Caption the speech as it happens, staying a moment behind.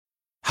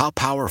How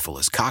powerful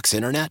is Cox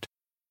Internet?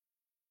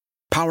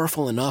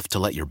 Powerful enough to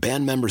let your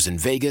band members in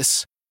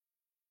Vegas,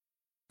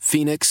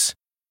 Phoenix,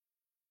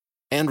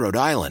 and Rhode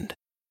Island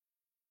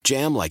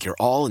jam like you're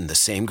all in the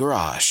same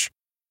garage.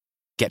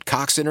 Get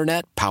Cox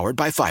Internet powered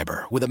by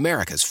fiber with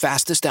America's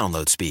fastest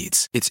download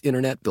speeds. It's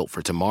internet built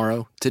for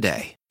tomorrow,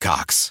 today.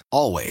 Cox,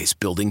 always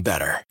building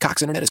better.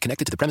 Cox Internet is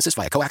connected to the premises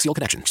via coaxial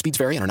connection. Speeds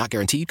vary and are not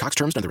guaranteed. Cox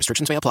terms and other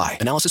restrictions may apply.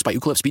 Analysis by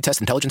Ookla Speed Test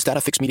Intelligence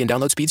Data. Fixed median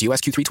download speeds. US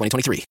Q3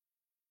 2023.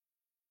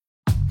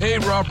 Hey,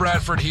 Rob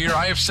Bradford here.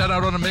 I have set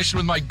out on a mission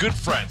with my good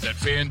friends at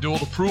FanDuel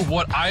to prove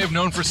what I have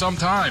known for some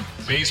time.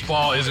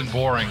 Baseball isn't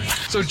boring.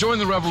 So join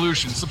the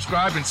revolution.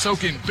 Subscribe and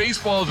soak in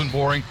Baseball Isn't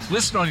Boring.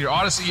 Listen on your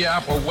Odyssey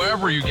app or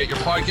wherever you get your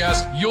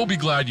podcast. You'll be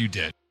glad you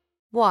did.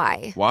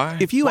 Why? Why?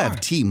 If you have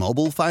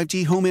T-Mobile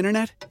 5G home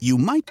internet, you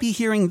might be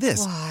hearing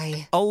this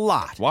Why? a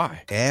lot.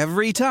 Why?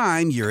 Every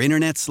time your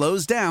internet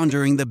slows down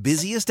during the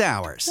busiest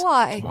hours.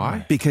 Why?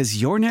 Why?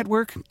 Because your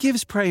network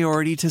gives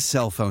priority to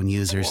cell phone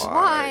users.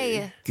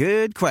 Why?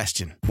 Good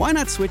question. Why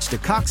not switch to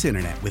Cox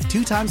Internet with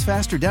 2 times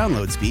faster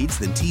download speeds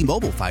than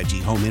T-Mobile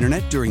 5G home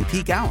internet during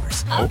peak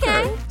hours?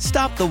 Okay.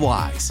 Stop the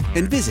whys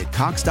and visit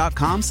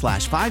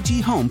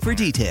cox.com/5G home for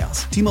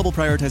details. T-Mobile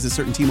prioritizes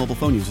certain T-Mobile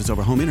phone users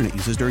over home internet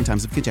users during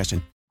times of congestion.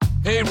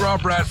 Hey,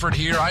 Rob Bradford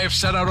here. I have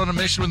set out on a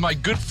mission with my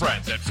good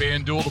friends at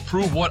FanDuel to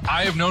prove what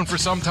I have known for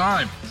some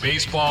time.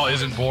 Baseball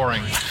isn't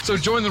boring. So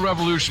join the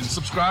revolution.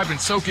 Subscribe and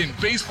soak in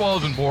Baseball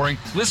Isn't Boring.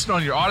 Listen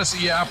on your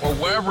Odyssey app or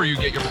wherever you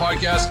get your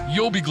podcast.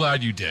 You'll be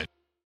glad you did.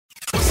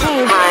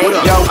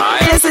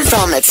 Hi. This is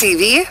on the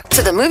TV,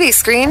 to the movie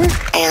screen,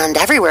 and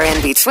everywhere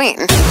in between.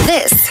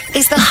 This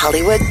is the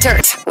Hollywood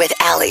Dirt with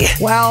Allie.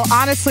 Well,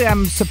 honestly,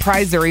 I'm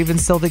surprised they're even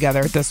still together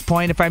at this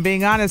point. If I'm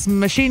being honest,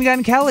 Machine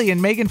Gun Kelly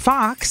and Megan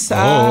Fox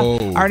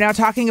are now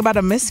talking about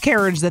a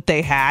miscarriage that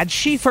they had.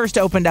 She first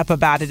opened up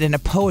about it in a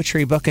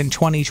poetry book in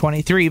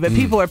 2023, but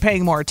people are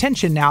paying more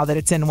attention now that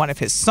it's in one of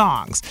his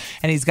songs.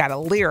 And he's got a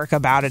lyric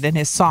about it in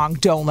his song,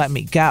 Don't Let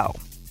Me Go.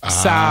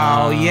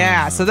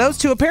 So those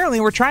two apparently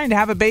were trying to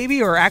have a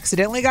baby or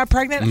accidentally got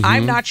pregnant.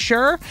 I'm not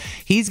sure.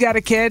 He's got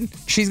a kid.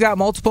 She's got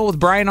multiple with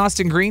Brian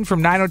Austin Green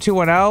from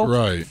 90210.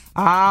 Right.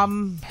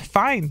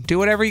 Fine. Do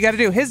whatever you got to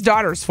do. His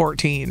daughter's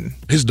 14.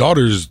 His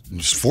daughter's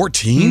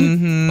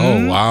 14?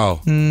 Oh,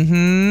 wow.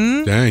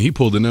 Dang, he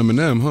pulled an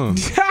Eminem, huh?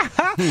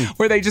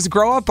 Where they just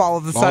grow up all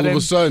of a sudden. All of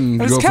a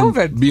sudden, it was go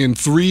COVID. from being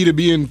 3 to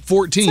being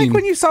 14. It's like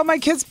when you saw my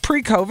kids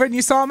pre-COVID and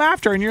you saw them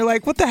after, and you're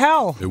like, what the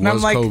hell? It and was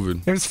I'm like,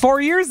 COVID. There's 4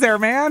 years there,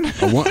 man.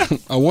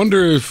 I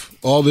wonder if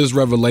all this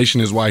revelation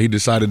is why he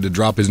decided to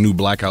drop his new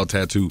blackout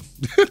tattoo.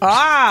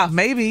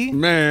 Maybe.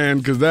 Man,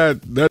 because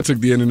that took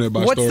the internet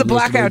by storm. What's the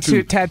blackout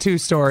tattoo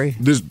story?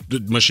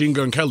 The Machine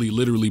Gun Kelly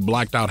literally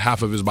blacked out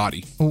half of his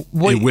body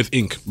with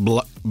ink.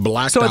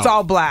 Blacked So out. it's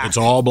all black? It's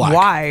all black.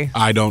 Why?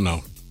 I don't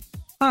know.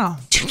 Oh.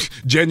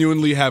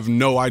 Genuinely have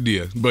no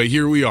idea. But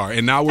here we are.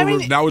 And now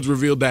now it's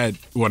revealed that,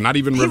 well, not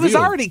even revealed. He was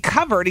already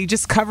covered. He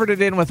just covered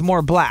it in with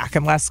more black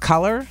and less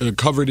color.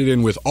 Covered it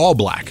in with all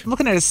black. I'm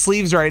looking at his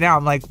sleeves right now.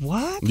 I'm like,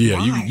 what? Yeah,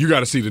 Why? you got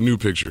to see the new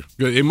picture.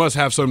 It must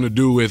have something to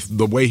do with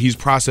the way he's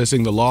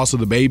processing the loss of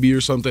the baby or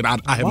something. I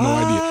have no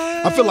idea.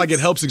 I feel like it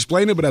helps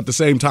explain it, but at the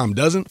same time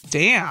doesn't.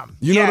 Damn.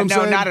 You know what I'm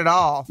saying? No, not at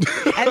all.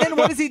 And then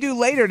what does he do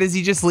later? Does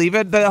he just leave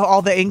it,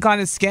 all the ink on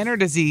his skin, or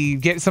does he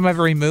get some of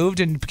it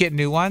removed and get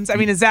new ones? I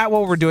mean, is that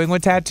what we're doing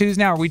with tattoos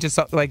now? Are we just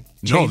like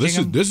changing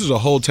them? This is a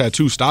whole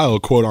tattoo style,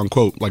 quote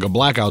unquote, like a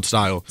blackout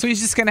style. So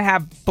he's just going to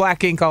have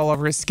black ink all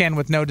over his skin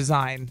with no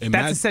design.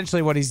 That's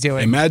essentially what he's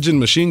doing. Imagine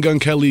Machine Gun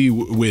Kelly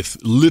with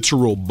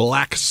literal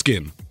black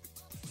skin.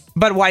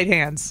 But white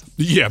hands.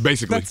 Yeah,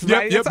 basically. That's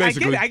right.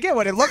 Basically. I get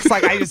what it looks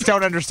like. I just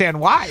don't understand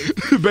why.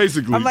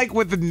 Basically. I'm like,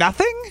 with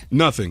nothing?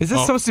 Nothing. Is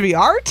this supposed to be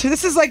art?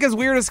 This is like as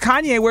weird as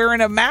Kanye wearing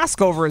a mask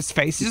over his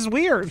face. It's just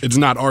weird. It's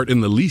not art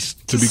in the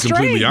least, to be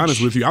completely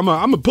honest with you. I'm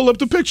going to pull up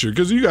the picture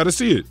because you got to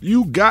see it.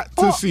 You got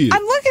to see it.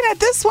 I'm looking at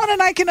this one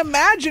and I can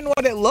imagine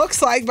what it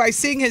looks like by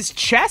seeing his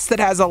chest that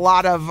has a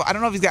lot of, I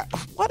don't know if he's got,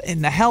 what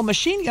in the hell?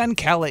 Machine Gun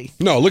Kelly.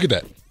 No, look at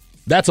that.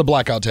 That's a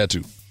blackout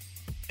tattoo.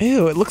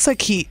 Ew, it looks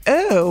like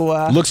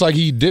looks like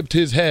he dipped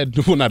his head.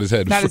 Well, not his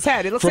head. Not his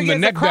head. It looks from like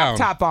he has a crop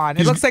top on.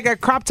 It looks like a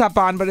crop top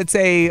on, but it's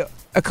a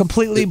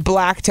completely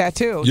black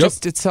tattoo. Yep.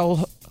 Just it's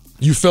so.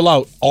 You fill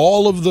out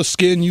all of the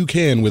skin you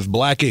can with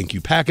black ink.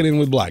 You pack it in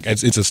with black.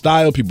 It's a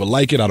style. People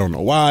like it. I don't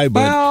know why,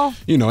 but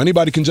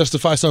anybody can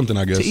justify something,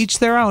 I guess. To each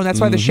their own. That's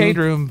why the Shade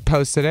Room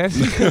posted it.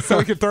 So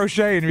we could throw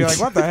shade and be like,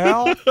 what the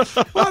hell?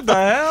 What the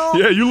hell?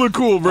 Yeah, you look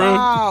cool, bro.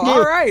 Wow.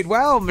 All right.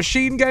 Well,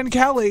 Machine Gun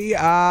Kelly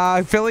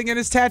filling in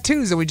his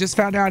tattoos. And we just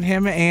found out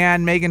him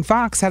and Megan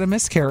Fox had a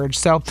miscarriage.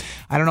 So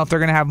I don't know if they're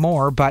going to have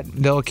more, but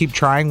they'll keep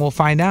trying. We'll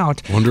find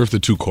out. Wonder if the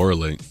two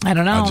correlate. I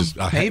don't know.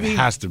 Maybe. It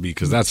has to be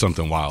because that's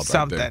something wild.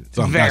 Something. Right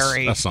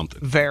there. That's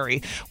something.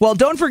 Very. Well,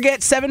 don't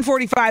forget,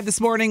 7:45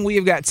 this morning, we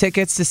have got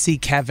tickets to see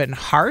Kevin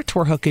Hart.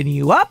 We're hooking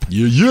you up.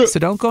 Yeah. So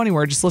don't go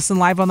anywhere. Just listen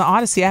live on the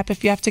Odyssey app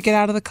if you have to get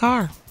out of the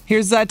car.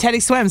 Here's Teddy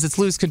Swims. It's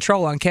Lose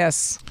Control on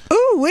Kiss.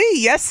 Ooh. Ooh-wee,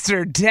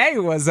 yesterday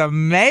was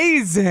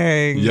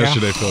amazing.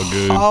 Yesterday felt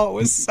good. Oh, it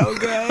was so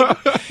good.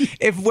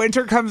 If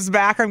winter comes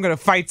back, I'm going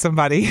to fight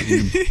somebody.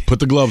 Put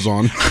the gloves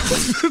on.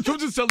 I'm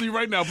just telling you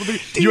right now.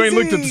 You ain't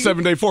looked at the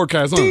 7-day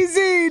forecast, huh?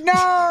 DZ,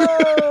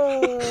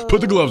 no.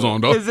 Put the gloves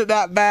on, though. Is it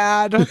that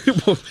bad?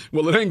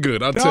 Well, it ain't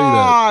good. I'll tell you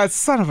that. Oh,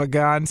 son of a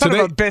gun. Son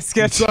of a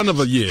biscuit. Son of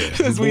a, yeah.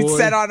 As we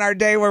said on our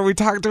day where we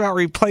talked about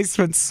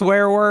replacement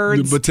swear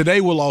words. But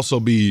today will also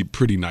be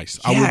pretty nice.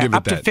 I will give it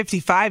up that. to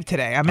 55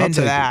 today. I'll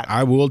into that.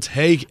 I will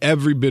take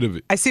every bit of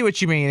it. I see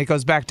what you mean. It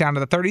goes back down to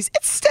the 30s.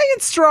 It's staying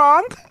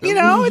strong. You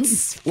know,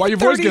 it's why your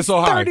voice gets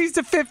so high. 30s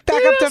to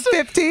back up to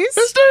 50s.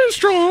 It's staying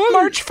strong.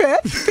 March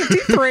 5th,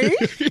 53.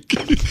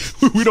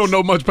 We don't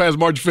know much past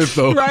March 5th,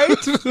 though.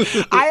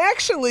 Right? I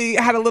actually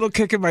had a little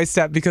kick in my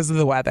step because of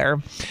the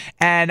weather.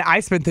 And I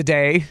spent the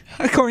day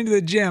going to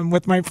the gym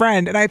with my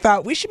friend. And I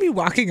thought we should be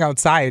walking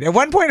outside. At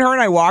one point, her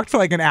and I walked for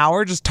like an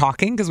hour just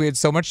talking because we had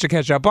so much to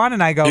catch up on.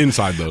 And I go,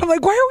 inside, though. I'm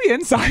like, why are we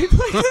inside?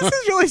 Like, this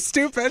is really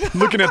stupid.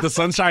 Looking at the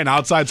sunshine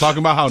outside, talking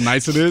about how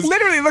nice it is.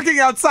 Literally looking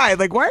outside.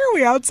 Like, why are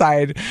we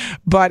outside?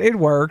 But it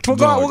worked. We'll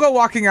go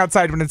walking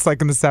outside when it's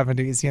like in the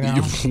 70s, you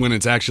know? When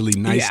it's actually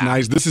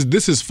nice.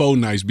 This is faux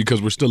nice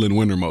because we're still in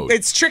winter mode.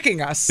 It's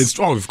tricking us. It's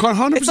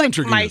 100% it's like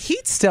tricking my us.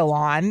 heat's still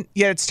on,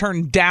 yet it's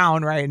turned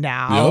down right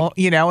now. Yep.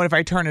 You know, and if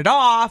I turn it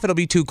off, it'll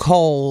be too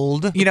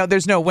cold. You know,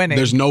 there's no winning.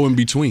 There's no in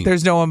between.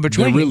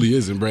 There really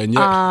isn't, Brad.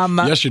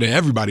 Yesterday,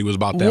 everybody was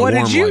about that warm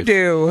life. What did you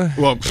do?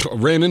 Well, I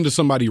ran into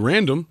somebody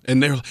random,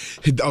 and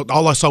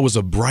all I saw was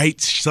a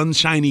bright,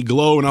 sunshiny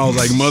glow, and I was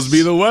like, must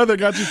be the weather.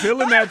 Got you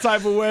feeling that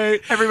type of way.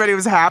 Everybody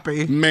was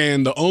happy.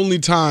 Man, the only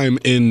time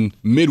in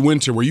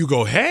midwinter where you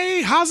go,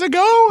 hey, how's it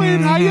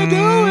going? How you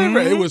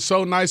doing? It was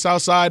so nice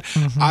outside.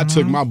 I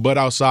took my butt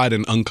outside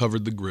and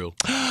uncovered the grill.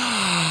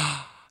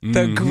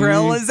 The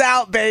grill is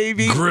out,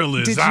 baby. Grill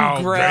is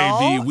out,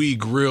 baby. We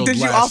grilled last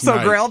night. Did you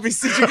also grill?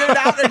 Did you get it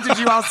out or did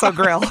you also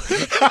grill?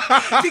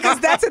 Because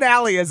that's an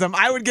alleyism.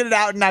 I would get it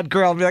out and not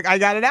grill and be like, I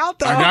got it out,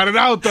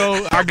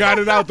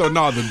 though.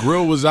 No, the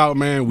grill was out,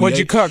 man. What'd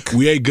you cook?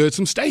 We ate good.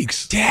 Some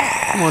steaks.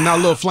 Yeah. Come on, not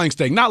a little flank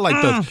steak. Not like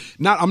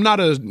I'm not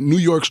a New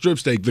York strip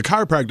steak. The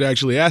chiropractor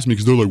actually asked me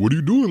because they're like, what are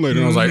you doing later?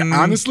 And I was like,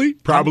 honestly,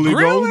 probably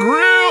go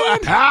grill.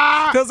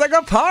 Feels like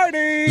a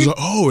party. He's like,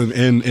 oh,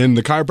 and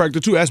the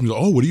chiropractor too asked me,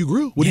 oh, what do you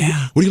grill? What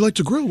do you like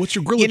to grill? What's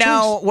your grill? You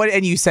know what?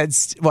 And you said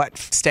what?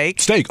 Steak.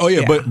 Steak. Oh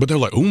yeah, but they're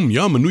like,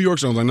 yum, a New York.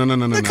 So I was like, no,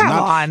 come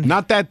on,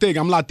 not that thick.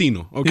 I'm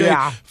Latino. Okay.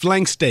 Yeah.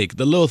 Flank steak,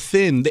 the little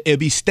thin, the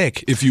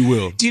bistec, if you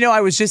will. Do you know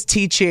I was just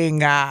teaching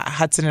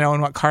Hudson and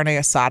Owen what carne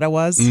asada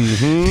was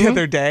the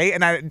other day,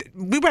 and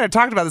we might have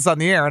talked about this on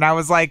the air, and I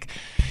was like,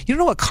 you don't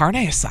know what carne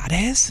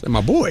asada is? My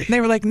boy. And they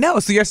were like,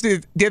 no. So the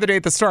other day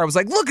at the store, I was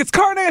like, look, it's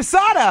carne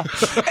asada.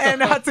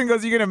 And Hudson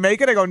goes, you gonna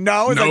make it? I go,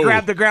 no. As I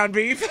grab the ground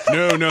beef.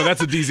 No,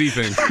 that's a DZ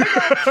thing.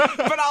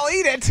 But I'll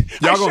eat it.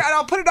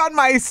 I'll put it on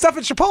my stuff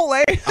at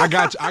Chipotle. I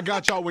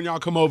got y'all when y'all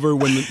come over.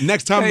 When the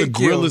next time the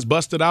grill is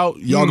busted out,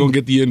 y'all gonna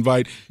get the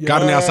invite. Yes.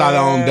 Carne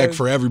asada on deck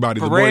for everybody.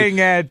 Bring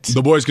it.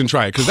 The boys can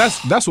try it because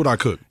that's what I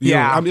cook. You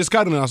know, I mean, it's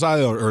carne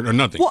asada or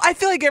nothing. Well, I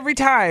feel like every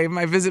time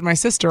I visit my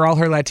sister, all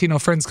her Latino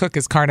friends cook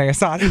is carne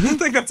asada. I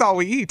think that's all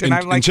we eat, and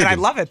I'm like, and I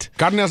love it.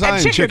 Carne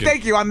asada and chicken.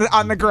 Thank you on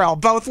the grill,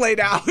 both laid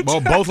out. Well,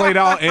 both laid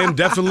out and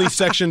definitely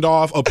sectioned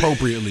off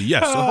appropriately.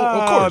 Yes, of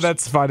course. Oh,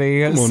 that's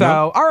funny.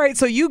 So, all right,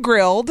 so you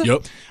grilled.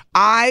 Yep.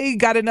 I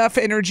got enough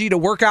energy to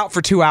work out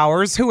for 2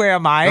 hours. Who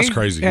am I? That's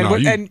crazy.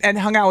 And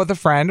hung out with a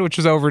friend, which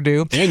was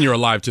overdue. And you're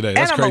alive today.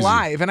 That's crazy. And I'm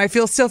alive, and I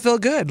still feel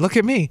good. Look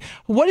at me.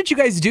 What did you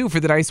guys do for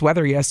the nice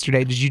weather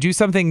yesterday? Did you do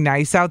something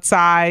nice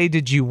outside?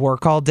 Did you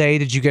work all day?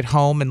 Did you get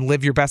home and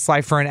live your best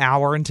life for an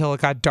hour until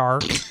it got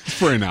dark?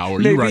 For an hour,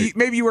 you're right.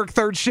 Maybe you worked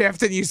third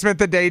shift and you spent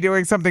the day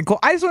doing something cool.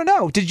 I just want to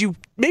know,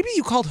 maybe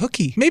you called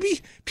hooky. Maybe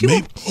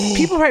people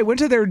probably went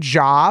to their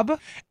job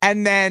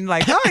and then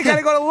like, I got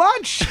to go to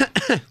lunch.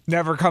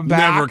 Never come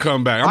back.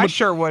 I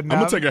sure wouldn't. I'm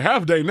going to take a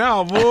half day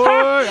now, boy.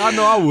 I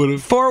know I would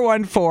have.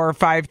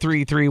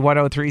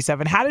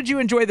 414-533-1037. How did you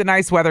enjoy the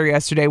nice weather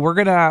yesterday? We're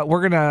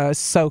gonna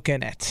soak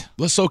in it.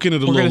 Let's soak in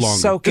it a little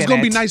longer. It's going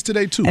to be nice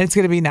today, too. And it's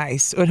going to be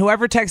nice. And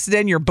whoever texted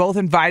in, you're both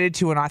invited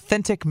to an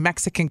authentic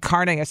Mexican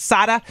carne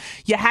asada.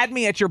 You had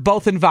me at you're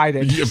both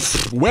invited.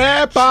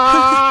 Wepa!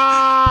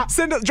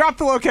 Drop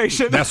the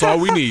location. That's all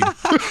we need.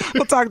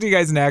 We'll talk to you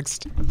guys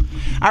next.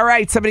 All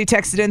right, somebody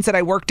texted in, said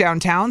I work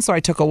downtown, so I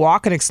took a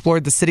walk and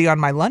explored the city on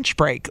my lunch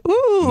break.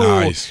 Ooh.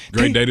 Nice.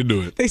 Great day to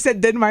do it. They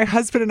said, then my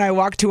husband and I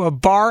walked to a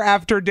bar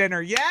after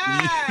dinner.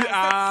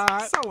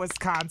 Yeah. So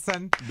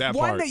Wisconsin.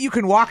 One, that you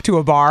can walk to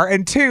a bar,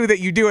 and two, that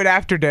you do it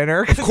after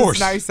dinner. Of course. It's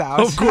nice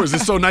out. Of course.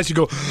 It's so nice. You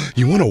go,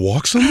 you want to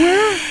walk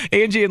somewhere?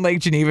 Angie in Lake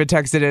Geneva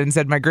texted in and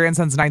said, my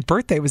grandson's 9th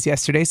birthday was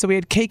yesterday, so we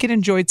had cake and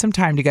enjoyed some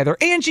time together.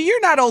 Angie,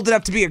 you're not old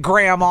enough to be a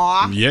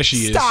grandma. Yes, she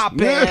is. Stop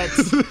it.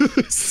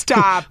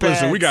 Stop it.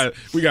 Listen, we got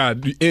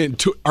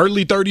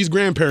early 30s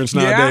grandparents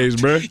nowadays,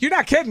 bro. You're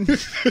not kidding.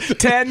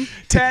 10,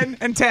 10,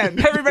 and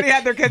 10. Everybody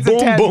had their kids boom,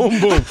 at 10. Boom, boom,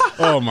 boom.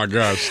 Oh, my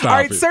gosh. Stop it. All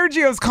right,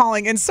 Sergio's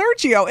calling. And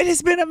Sergio, it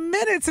has been a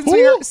minute since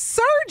we heard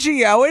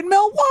Sergio in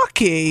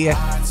Milwaukee.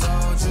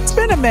 It's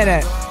been a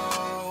minute.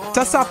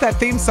 Dust off that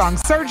theme song.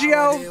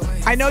 Sergio,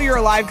 I know you're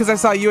alive because I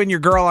saw you and your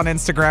girl on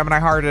Instagram and I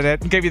hearted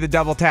it and gave you the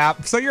double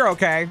tap. So you're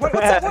okay. What's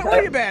up? Where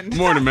have you been?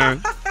 Morning,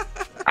 man.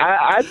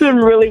 I've been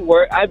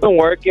I've been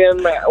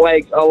working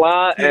like a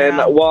lot, and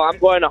I'm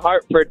going to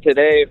Hartford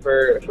today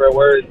for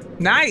work.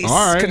 Nice.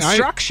 All right.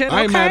 Construction.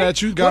 I ain't okay. mad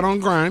at you. Got on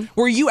grind.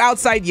 Were you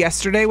outside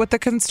yesterday with the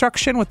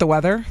construction, with the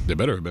weather? They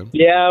better have been.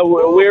 Yeah, we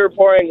were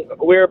pouring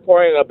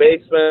a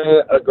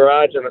basement, a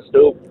garage, and a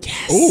stoop.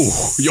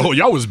 Yes. Ooh,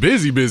 y'all was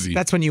busy.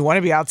 That's when you want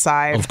to be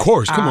outside. Of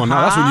course. Come on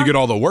now. That's when you get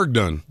all the work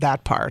done.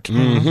 That part.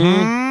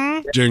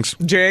 Jinx.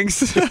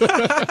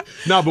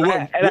 No, but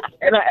what?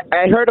 And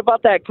I heard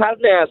about that carne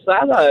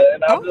asada,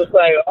 and I'm just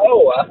like,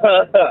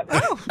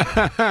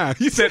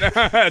 You said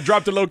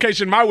drop the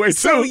location my way, too.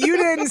 So you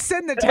didn't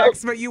send the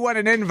text, but you want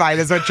an invite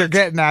is what you're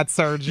getting at,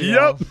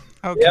 Sergio. Yep.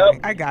 Okay, Yep.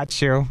 I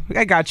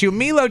got you.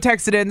 Milo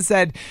texted in and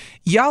said,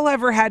 y'all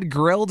ever had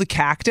grilled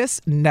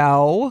cactus?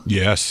 No.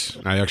 Yes,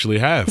 I actually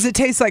have. Does it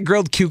taste like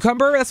grilled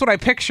cucumber? That's what I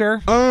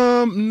picture.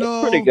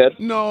 No. pretty good.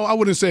 No, I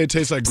wouldn't say it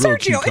tastes like grilled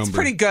Sergio, cucumber. it's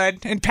pretty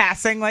good in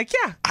passing. Like,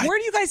 yeah. Where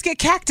do you guys get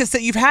cactus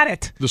that you've had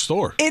it? The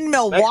store. In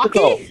Milwaukee?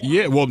 Mexico.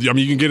 Yeah, well, I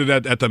mean, you can get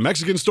it at the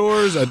Mexican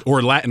stores,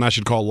 or Latin, I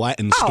should call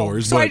Latin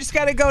stores. So but I just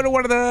got to go to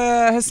one of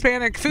the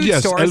Hispanic food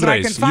yes, stores El and I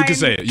Rey's. can find You can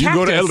say it. You can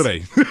go to El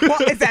Rey.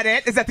 Well, is that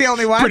it? Is that the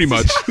only one? Pretty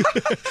much.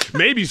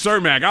 Maybe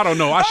Cermak. I don't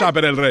know. I shop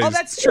at El Rey's. Oh,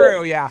 that's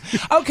true. Yeah.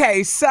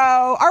 Okay. So,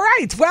 all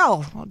right.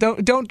 Well,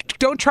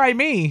 don't try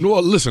me.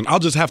 Well, listen, I'll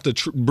just have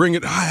to bring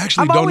it. I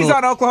actually I'm don't always know.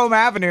 on Oklahoma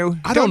Avenue.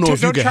 I don't know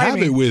if you can try have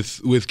me. it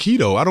with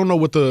keto. I don't know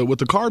what the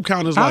carb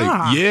count is like.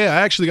 Yeah,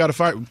 I actually got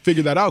to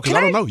figure that out because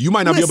I don't know. You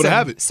might not be able to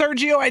have it.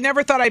 Sergio, I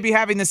never thought I'd be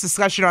having this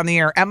discussion on the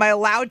air. Am I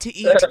allowed to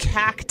eat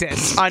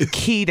cactus on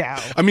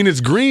keto? I mean, it's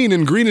green,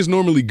 and green is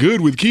normally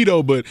good with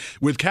keto, but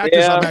with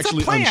cactus, Yeah. I'm It's a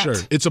actually plant.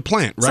 unsure. It's a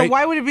plant, right? So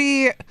why would it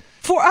be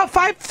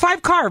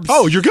five carbs?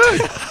 Oh, you're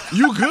good.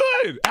 You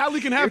good.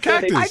 Allie can have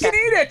cactus. I can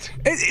eat it.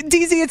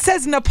 DZ, it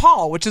says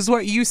Nepal, which is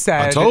what you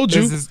said. I told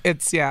you. It's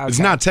It's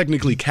okay. not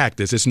technically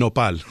cactus. It's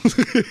nopal.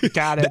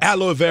 Got it. The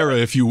aloe vera,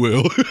 if you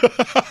will.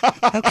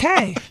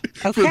 Okay.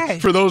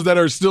 For those that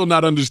are still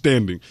not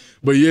understanding.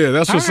 But yeah,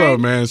 that's what's right. up,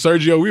 man.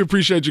 Sergio, we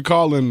appreciate you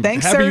calling.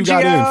 Thanks, Happy you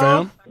got in, Sergio.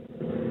 fam.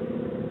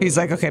 He's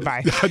like, okay,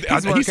 bye. He's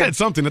He working. said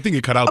something. I think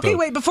it cut out, Okay, though.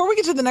 wait. Before we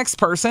get to the next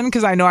person,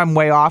 because I know I'm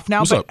way off now.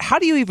 What's but up? how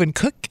do you even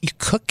cook? You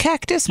cook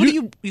cactus? What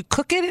do you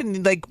cook it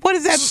and like? What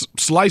is that?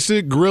 Slice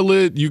it, grill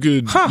it. You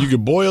could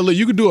boil it.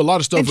 You could do a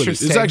lot of stuff with it.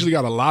 It's Interesting. actually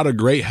got a lot of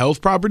great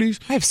health properties.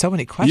 I have so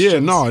many questions. Yeah,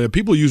 no,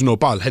 people use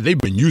nopal. Hey, they've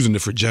been using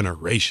it for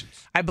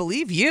generations. I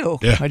believe you.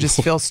 Yeah. I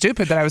just feel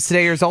stupid that I was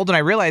today years old and I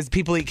realized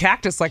people eat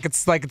cactus like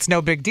it's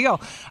no big deal.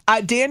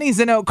 Danny's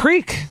in Oak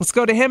Creek. Let's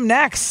go to him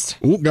next.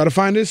 Ooh, gotta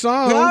find this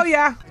song. Oh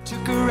yeah.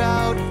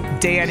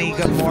 Danny,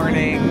 good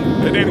morning.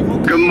 Hey,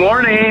 Danny. Good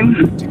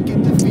morning.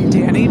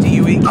 Danny, do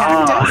you eat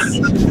cactus?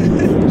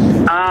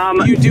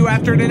 You do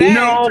after today?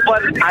 No,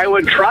 but I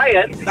would try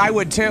it. I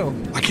would too.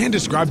 I can't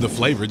describe the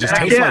flavor. It just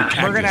tastes Yeah. like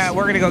cactus.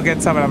 We're gonna go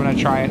get some and I'm gonna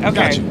try it. Okay.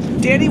 Gotcha.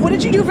 Danny, what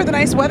did you do for the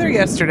nice weather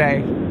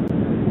yesterday?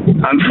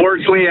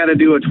 Unfortunately, I had to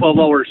do a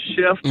 12-hour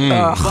shift,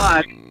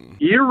 but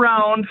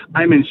year-round,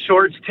 I'm in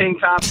shorts, tank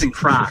tops, and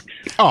Crocs.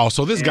 Oh,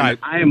 so this guy.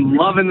 I am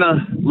loving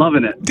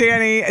it.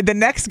 Danny, the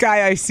next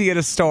guy I see at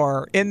a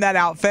store in that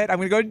outfit, I'm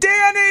gonna go,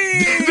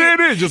 Danny!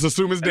 Danny, just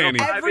assume it's Danny.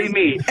 That'd be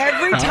me.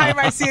 Every time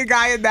I see a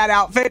guy in that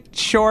outfit,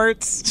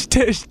 shorts,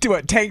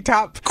 tank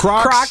top,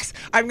 Crocs.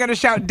 I'm gonna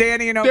shout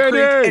Danny in Oak Danny!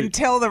 Creek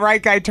until the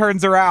right guy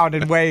turns around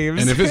and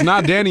waves. And if it's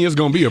not Danny, it's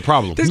gonna be a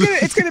problem.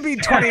 it's gonna be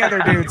 20 other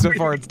dudes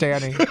before it's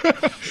Danny.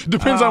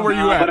 Depends on where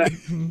you at.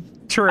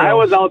 True. I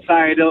was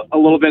outside a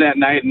little bit at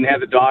night and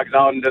had the dogs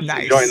out and just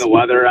Nice. enjoying the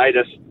weather.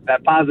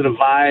 That positive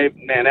vibe,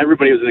 man,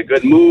 everybody was in a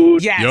good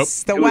mood. Yes,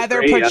 Yep. the It was weather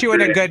great puts you in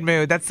a yesterday. good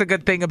mood. That's the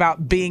good thing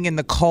about being in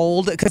the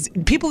cold, because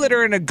people that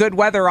are in a good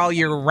weather all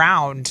year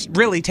round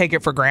really take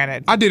it for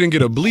granted. I didn't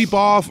get a bleep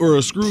off or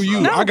a screw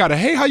you. No. I got a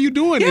hey, how you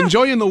doing? Yeah.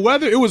 Enjoying the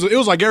weather. It was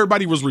like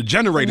everybody was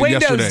regenerated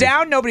Windows yesterday.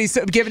 down, nobody's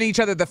giving each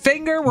other the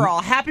finger. We're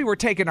all happy. We're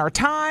taking our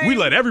time. We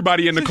let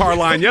everybody in the car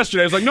line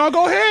yesterday. It's like, no,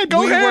 go ahead,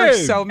 go We ahead. were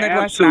so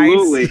Midwest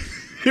Absolutely. nice.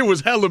 It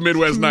was hella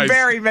Midwest nice.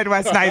 Very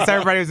Midwest nice.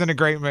 Everybody was in a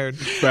great mood.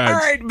 Facts. All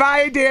right,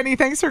 bye, Danny.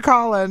 Thanks for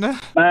calling.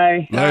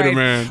 Bye. Later, All right.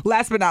 man.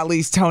 Last but not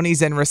least,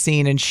 Tony's in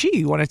Racine, and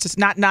she wanted to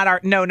not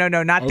our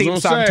not was theme gonna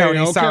song. say, Tony,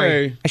 okay.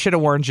 sorry, I should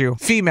have warned you.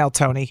 Female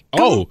Tony.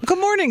 Oh. good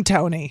morning,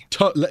 Tony.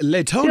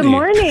 Le Tony. Good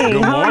morning.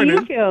 Good How morning.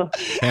 are you two?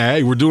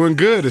 Hey, we're doing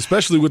good,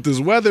 especially with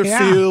this weather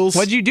feels.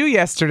 What'd you do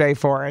yesterday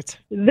for it?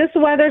 This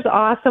weather's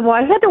awesome. Well,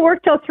 I had to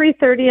work till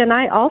 3:30, and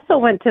I also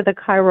went to the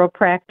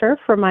chiropractor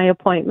for my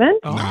appointment.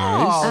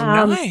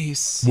 Oh,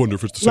 nice. Wonder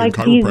if it's the same like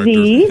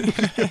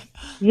chiropractor. EZ.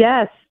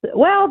 Yes.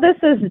 Well, this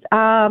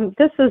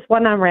is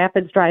one on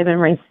Rapids Drive in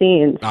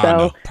Racine. So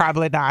no.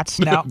 Probably not.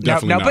 No,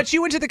 Definitely no. not. But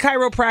you went to the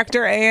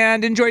chiropractor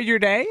and enjoyed your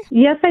day?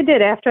 yes, I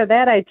did. After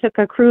that, I took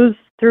a cruise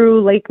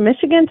through Lake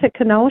Michigan to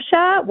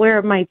Kenosha,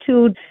 where my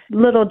 2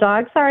 little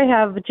dogs are. I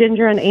have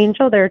Ginger and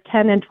Angel. They're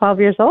 10 and 12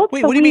 years old.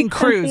 Wait, so what do you mean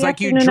cruise? Like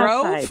you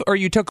drove outside. or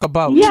you took a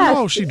boat? Yes.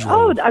 Oh, she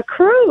drove. Oh, a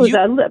cruise.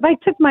 I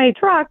took my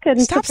truck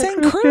and Stop took a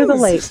saying cruise through the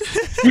lake.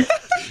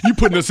 You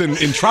putting us in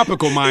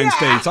tropical mind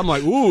states. I'm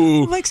like,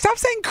 ooh. Like, stop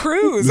saying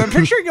cruise. I'm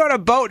picturing you on a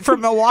boat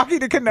from Milwaukee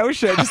to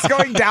Kenosha, just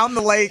going down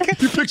the lake.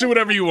 You picture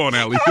whatever you want,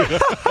 Allie.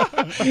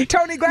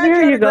 Tony, glad There you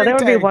had you a go. great That would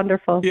day. be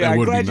wonderful. Yeah, That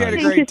would glad be you had a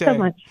nice. great Thank you day. so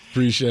much.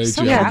 Appreciate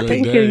So you. Have a great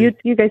Thank day. you.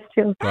 You guys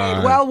too.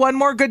 Bye. Well, one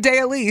more good day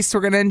at least.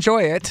 We're going to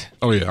enjoy it.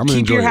 Oh, yeah. I'm going to Keep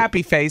enjoy your it.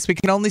 happy face. We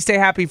can only stay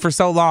happy for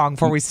so long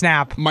before we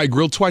snap. Might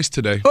grill twice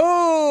today.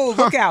 Oh,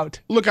 look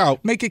out. Look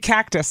out. Make a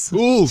cactus.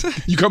 Ooh.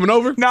 You coming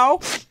over? No?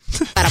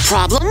 Got a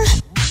problem?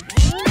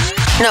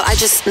 No, I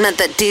just meant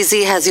that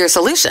DZ has your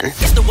solution.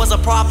 If there was a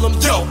problem,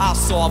 yo, I'll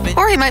solve it.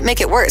 Or he might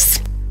make it worse.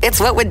 It's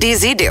What Would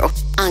DZ Do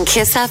on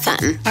Kiss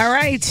FM. All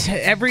right.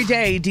 Every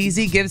day,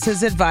 DZ gives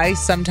his advice,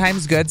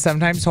 sometimes good,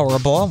 sometimes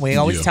horrible. And we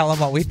always tell him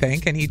what we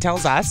think, and he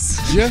tells us.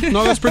 Yeah,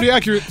 no, that's pretty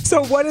accurate.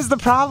 So what is the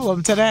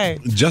problem today?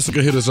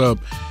 Jessica hit us up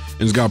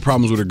and has got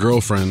problems with her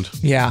girlfriend.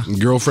 Yeah.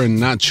 Girlfriend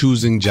not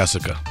choosing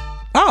Jessica.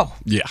 Oh.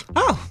 Yeah.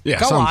 Oh. Yeah,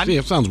 Go on.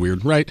 Yeah, sounds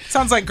weird, right?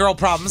 Sounds like girl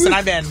problems, and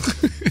I'm in.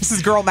 This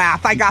is girl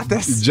math. I got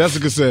this.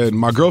 Jessica said,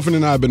 my girlfriend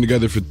and I have been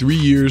together for 3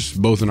 years,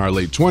 both in our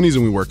late 20s,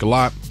 and we work a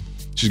lot.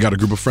 She's got a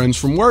group of friends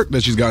from work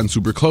that she's gotten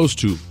super close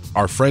to.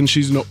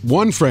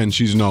 One friend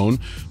she's known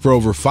for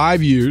over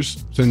 5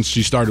 years since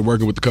she started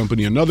working with the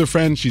company. Another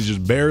friend she's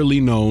just barely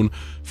known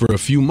for a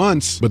few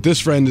months. But this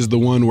friend is the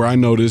one where I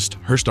noticed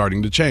her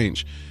starting to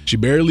change. She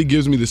barely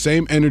gives me the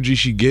same energy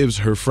she gives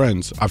her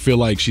friends. I feel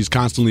like she's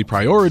constantly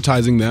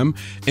prioritizing them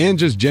and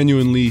just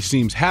genuinely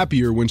seems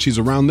happier when she's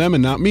around them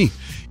and not me.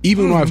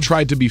 Even though I've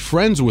tried to be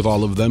friends with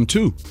all of them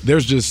too.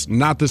 There's just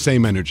not the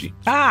same energy.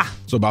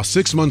 So about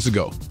 6 months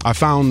ago, I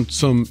found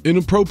some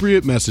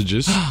inappropriate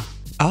messages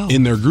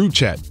in their group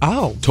chat.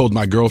 Told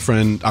my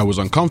girlfriend I was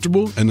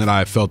uncomfortable and that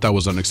I felt that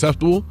was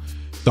unacceptable.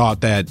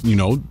 Thought that,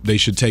 they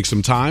should take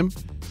some time.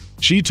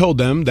 She told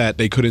them that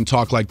they couldn't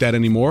talk like that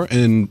anymore,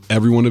 and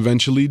everyone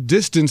eventually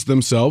distanced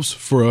themselves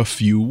for a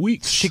few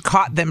weeks. She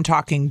caught them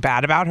talking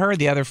bad about her,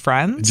 the other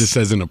friends? It just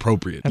says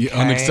inappropriate,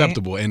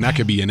 unacceptable, and that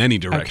could be in any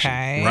direction,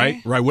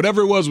 right?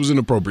 Whatever it was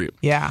inappropriate.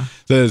 Yeah.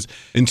 Says,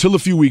 until a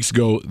few weeks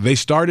ago, they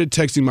started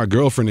texting my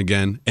girlfriend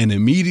again and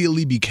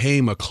immediately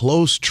became a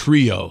close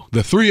trio.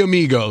 The three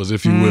amigos,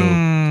 if you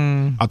will.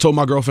 I told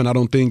my girlfriend I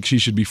don't think she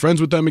should be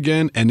friends with them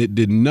again, and it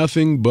did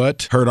nothing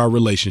but hurt our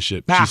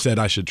relationship. She said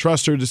I should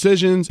trust her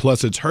decisions,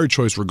 plus it's her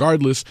choice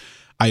regardless.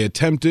 I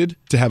attempted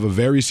to have a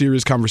very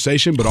serious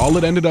conversation, but all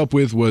it ended up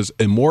with was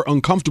a more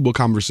uncomfortable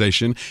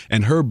conversation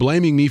and her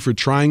blaming me for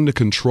trying to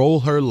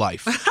control her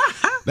life.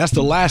 That's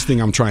the last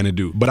thing I'm trying to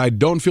do, but I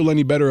don't feel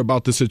any better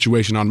about the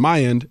situation on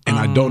my end, and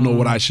I don't know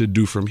what I should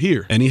do from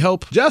here. Any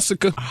help?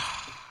 Jessica.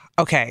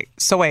 Okay,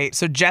 so wait.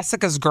 So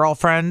Jessica's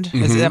girlfriend,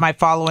 am I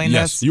following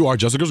yes, this? You are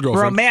Jessica's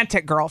girlfriend.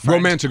 Romantic girlfriend.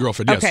 Romantic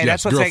girlfriend, yes. Okay,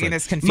 that's what's making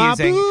this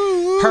confusing.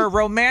 Her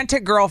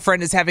romantic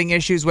girlfriend is having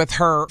issues with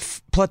her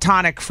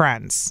platonic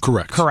friends.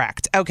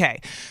 Correct. Okay.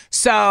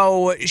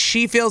 So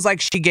she feels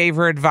like she gave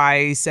her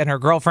advice and her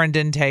girlfriend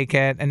didn't take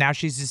it, and now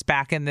she's just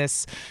back in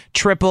this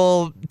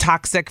triple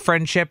toxic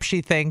friendship,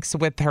 she thinks,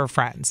 with her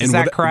friends. Is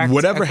that correct?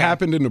 Whatever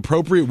happened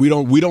inappropriate, we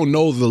don't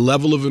know the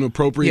level of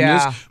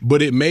inappropriateness,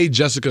 but it made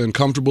Jessica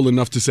uncomfortable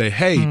enough to say,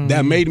 hey,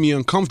 that made me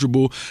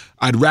uncomfortable.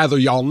 I'd rather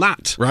y'all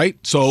not, right?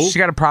 So she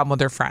got a problem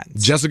with her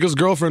friends. Jessica's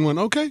girlfriend went,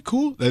 okay,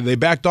 cool. They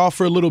backed off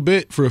for a little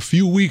bit, for a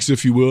few weeks,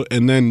 if you will,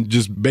 and then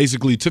just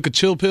basically took a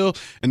chill pill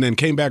and then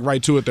came back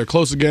right to it. They're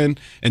close again,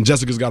 and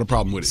Jessica's got a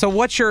problem with it. So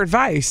what's your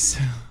advice?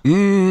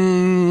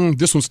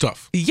 This one's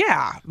tough.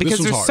 Yeah, because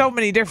there's hard. so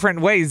many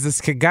different ways this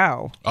could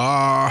go.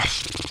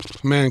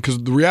 Man,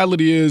 because the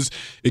reality is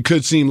it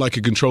could seem like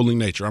a controlling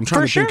nature. I'm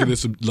trying to think of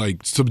this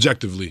like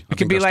subjectively. It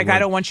could be like, I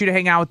don't want you to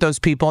hang out with those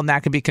people, and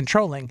that could be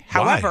controlling.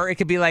 However, it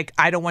could be like,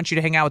 I don't want you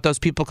to hang out with those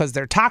people because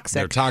they're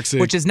toxic.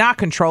 Which is not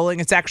controlling.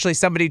 It's actually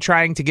somebody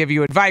trying to give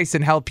you advice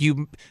and help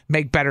you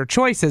make better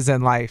choices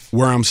in life.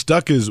 Where I'm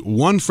stuck is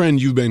one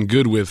friend you've been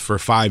good with for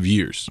 5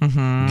 years.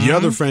 The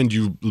other friend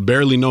you've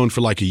barely known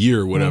for like a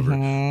year or whatever.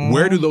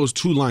 Where do those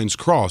two lines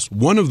cross?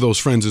 One of those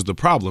friends is the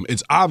problem.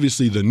 It's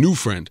obviously the new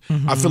friend.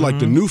 I feel like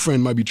the new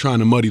friend might be trying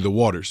to muddy the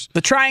waters.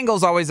 The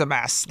triangle's always a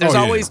mess. There's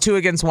always 2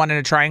 against 1 in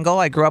a triangle.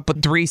 I grew up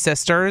with 3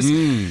 sisters.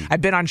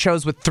 I've been on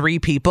shows with 3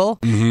 people.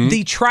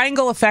 The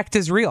triangle effect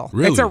is real.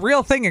 Really? It's a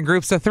real thing in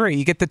groups of 3.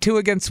 You get the 2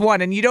 against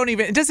 1, and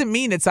it doesn't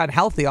mean it's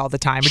unhealthy all the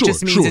time. It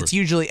just means it's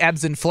usually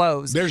ebbs and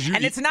flows.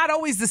 And it's not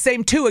always the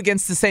same 2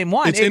 against the same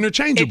 1. It's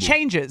interchangeable. It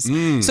changes.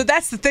 So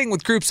that's the thing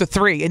with groups of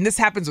 3. And this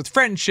happens with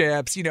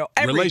friendships friendships,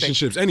 everything.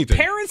 Relationships, anything.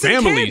 Parents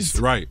Families, and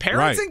kids. right.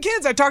 Parents and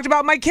kids. I talked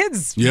about my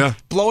kids. Yeah.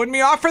 Blowing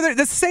me off for that's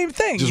the same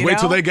thing. Just wait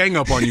till they gang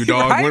up on you,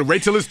 dog. Right?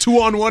 Wait till it's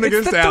 2-on-1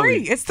 against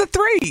Allie. It's the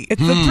three.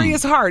 It's the three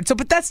is hard. So,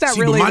 but that's not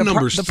really but my the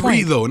number's the 3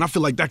 point. though, and I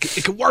feel like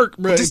it could work,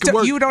 bro. It could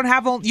work. You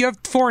have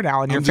 4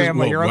 now in your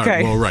family. You're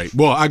okay. Right.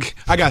 Well,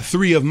 I got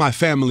 3 of my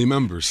family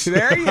members.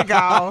 There you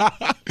go.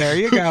 There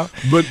you go.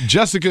 But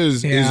Jessica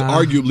is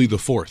arguably the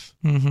 4th.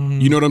 Mm-hmm.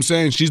 You know what I'm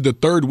saying? She's the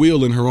 3rd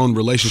wheel in her own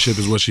relationship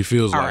is what she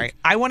feels like. All right.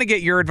 I want to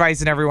get your advice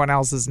and everyone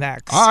else's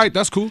next. All right,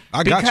 that's cool.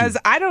 I got you. Because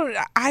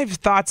I have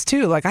thoughts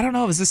too. Like, I don't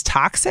know, is this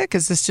toxic?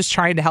 Is this just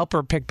trying to help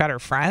her pick better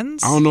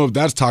friends? I don't know if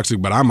that's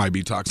toxic, but I might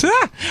be toxic.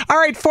 All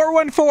right,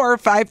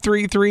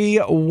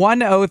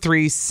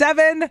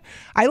 414-533-1037.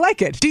 I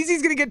like it.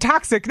 DZ's going to get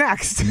toxic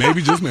next.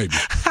 Maybe, just maybe.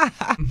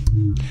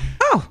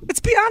 Oh, it's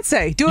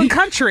Beyonce doing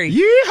country.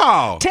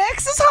 Yeehaw.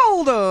 Texas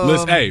Hold'em.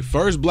 Listen, hey,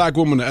 first black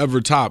woman to ever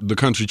top the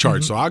country chart.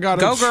 So I got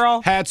to go,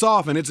 girl. Hats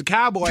off, and it's a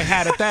cowboy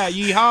hat at that.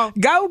 Yeehaw.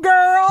 Go,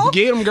 girl.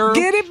 Get him, girl.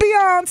 Get it,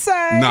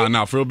 Beyonce.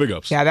 Nah, for real big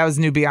ups. Yeah, that was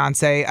new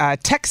Beyonce.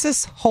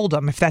 Texas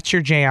Hold'em, if that's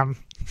your jam.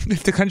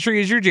 If the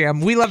country is your jam.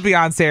 We love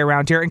Beyonce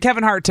around here. And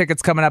Kevin Hart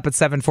tickets coming up at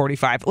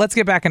 7:45. Let's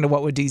get back into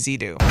what would DZ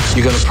do.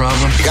 You got a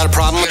problem? You got a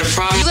problem? You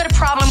got a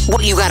problem?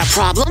 What, you got a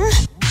problem?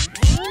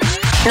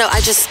 No, I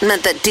just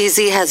meant that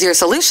DZ has your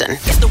solution.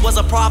 If there was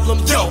a problem,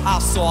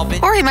 I'll solve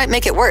it. Or he might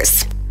make it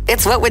worse.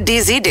 It's What Would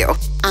DZ Do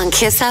on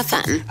Kiss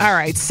FM. All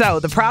right, so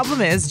the problem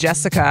is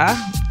Jessica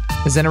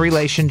is in a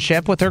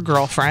relationship with her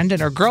girlfriend,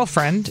 and her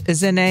girlfriend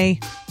is in a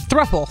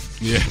throuple.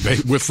 Yeah,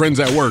 with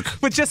friends at work.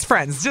 With just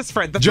friends. The just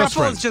throuple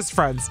friends. is just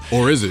friends.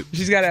 Or is it?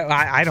 She's got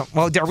I don't,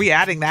 well, are we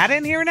adding that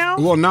in here now?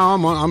 Well, no,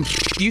 I'm.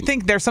 Do you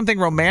think there's something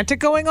romantic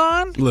going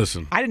on?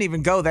 Listen. I didn't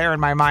even go there in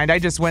my mind. I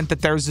just went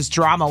that there's this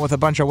drama with a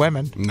bunch of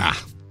women. Nah.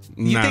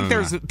 You think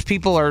there's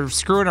people are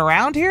screwing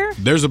around here?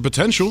 There's a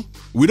potential.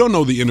 We don't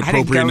know the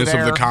inappropriateness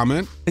of the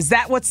comment. Is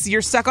that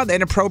you're stuck on, the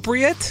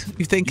inappropriate?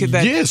 You think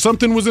that? Yeah,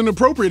 something was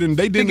inappropriate and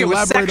they didn't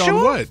elaborate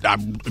on what.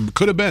 It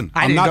could have been.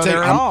 I didn't go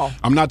there at all.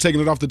 I'm not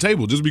taking it off the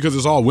table just because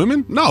it's all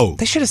women. No.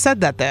 They should have said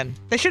that then.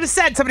 They should have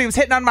said somebody was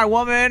hitting on my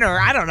woman, or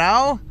I don't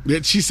know.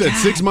 She said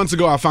 6 months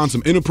ago I found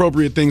some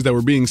inappropriate things that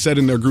were being said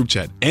in their group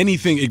chat.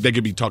 Anything, they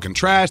could be talking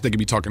trash, they could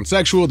be talking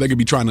sexual, they could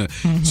be trying to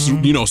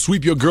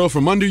sweep your girl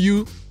from under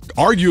you.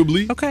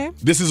 Arguably, okay.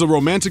 This is a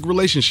romantic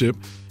relationship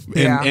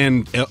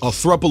and a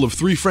throuple of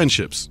 3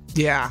 friendships.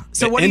 Yeah.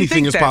 So what do you think?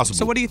 Anything is possible.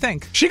 So what do you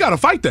think? She got to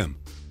fight them.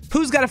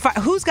 Who's got to fight?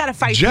 Who's got to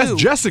fight who?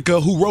 Jessica,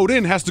 who wrote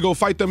in, has to go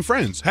fight them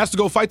friends. Has to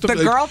go fight the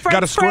girlfriend.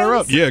 Got to square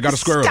up. Yeah, got to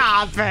square up.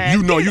 Stop it!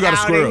 You know, you got to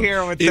square up.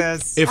 Here with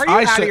this. If Are you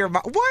out of your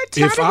mind? What?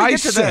 How did we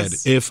get to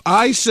this? If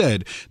I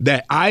said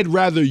that I'd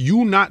rather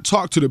you not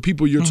talk to the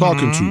people you're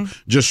talking to,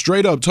 just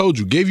straight up told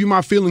you, gave you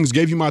my feelings,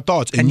 gave you my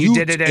thoughts, and you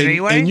did it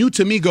anyway, and you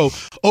to me go,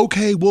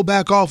 okay, we'll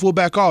back off,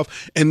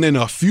 and then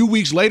a few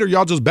weeks later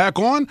y'all just back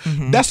on.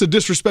 That's a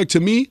disrespect to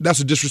me. That's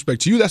a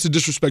disrespect to you. That's a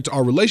disrespect to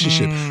our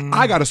relationship.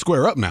 I got to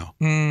square up now.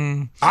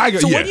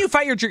 So when you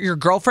fight your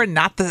girlfriend,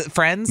 not the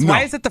friends? No.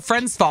 Why is it the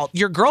friend's fault?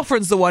 Your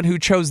girlfriend's the one who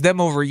chose them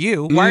over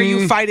you. Why are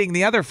you fighting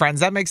the other friends?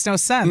 That makes no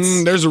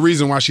sense. There's a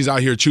reason why she's out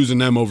here choosing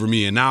them over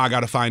me, and now I got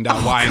to find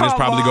out why, and it's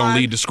probably going to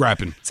lead to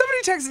scrapping.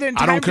 Somebody texted in.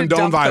 I don't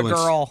condone violence.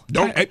 The girl.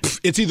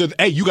 It's either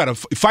you got to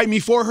fight me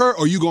for her,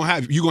 or you gonna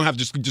have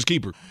just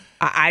keep her.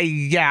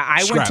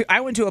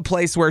 I went to a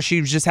place where she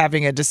was just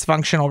having a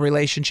dysfunctional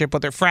relationship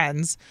with her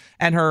friends,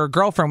 and her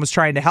girlfriend was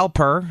trying to help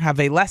her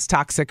have a less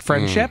toxic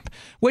friendship,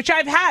 which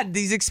I've had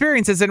these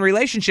experiences in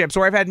relationships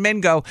where I've had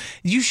men go,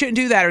 you shouldn't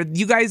do that, or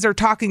you guys are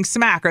talking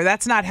smack, or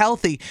that's not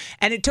healthy.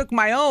 And it took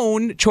my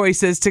own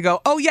choices to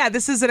go, oh yeah,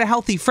 this isn't a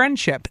healthy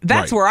friendship.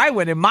 That's where I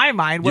went in my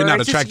mind. Where you're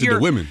not attracted to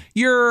women.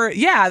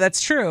 Yeah,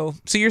 that's true.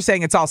 So you're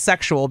saying it's all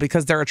sexual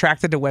because they're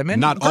attracted to women?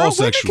 Not all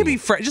sexual. Women can be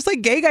friends, just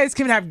like gay guys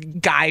can have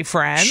guy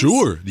friends. Sure.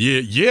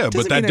 Yeah,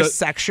 but that does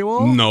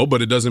sexual. No,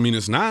 but it doesn't mean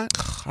it's not.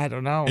 I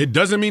don't know. It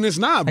doesn't mean it's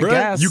not,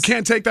 bro. You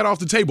can't take that off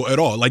the table at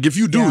all. Like if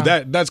you do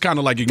that's kind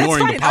of like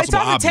ignoring the possible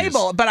obvious. It's on the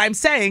table, but I'm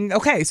saying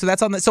okay, so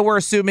that's on the. So we're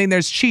assuming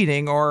there's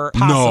cheating or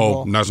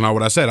possible. No, that's not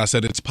what I said. I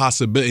said it's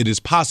possible. It is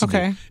possible.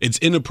 Okay. It's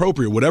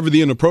inappropriate. Whatever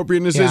the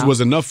inappropriateness is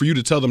was enough for you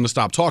to tell them to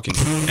stop talking,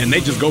 and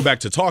they just go back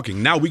to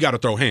talking. Now we got to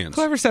throw hands.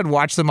 Whoever said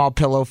watch them all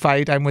pillow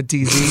fight? I'm with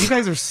DZ. You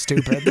guys are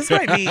stupid. This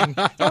might mean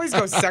you always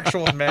go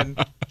sexual in men.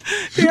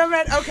 Damn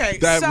it. Okay,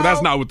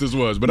 that's not what this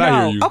was, but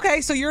I hear you.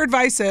 Okay, so your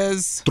advice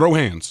is throw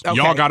hands. Okay.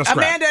 Y'all got to scrap.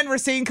 Amanda and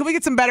Racine, can we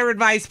get some better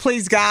advice,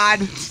 please, God?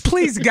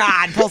 Please,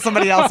 God, pull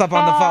somebody else up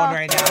on the phone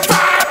right now.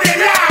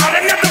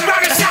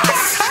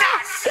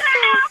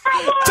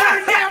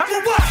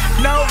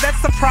 No,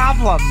 that's the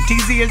problem.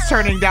 DZ is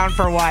turning down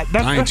for what?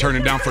 I ain't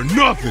turning down for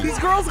nothing. These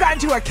girls got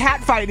into a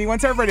cat fight and he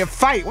wants everybody to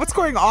fight. What's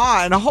going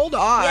on? Hold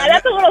on. Yeah,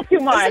 that's a little too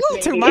much. It's a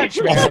little too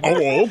much, man.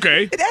 Oh,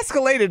 okay. It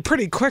escalated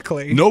pretty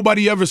quickly.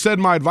 Nobody ever said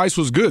my advice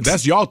was good.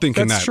 That's y'all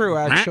thinking That's true,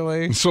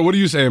 actually. So what do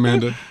you say,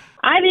 Amanda?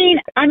 I mean,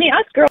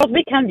 us girls,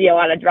 we can be a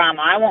lot of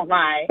drama. I won't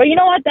lie. But you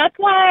know what? That's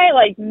why,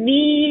 like,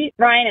 me,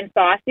 Ryan, and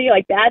Saucy,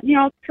 like that,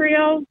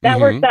 trio, that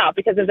works out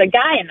because there's a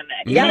guy in the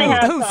mix. You gotta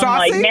have some,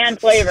 Saucy? like, man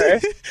flavor.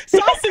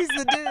 Saucy's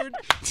the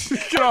dude.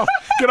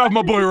 Get off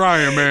my boy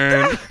Ryan,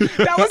 man.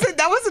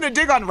 That wasn't a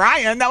dig on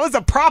Ryan. That was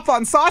a prop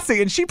on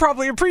Saucy, and she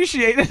probably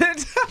appreciated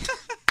it.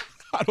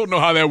 I don't know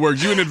how that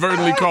works. You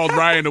inadvertently called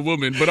Ryan a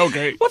woman, but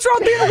okay. What's wrong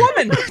with being a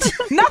woman?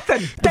 Nothing.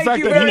 Thank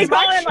you very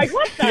much. Like,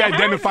 what the He heck?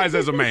 identifies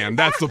as a man.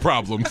 That's the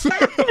problem.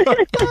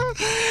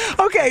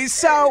 Okay,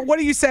 so what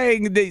are you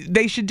saying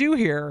they should do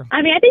here?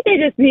 I mean, I think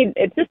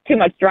it's just too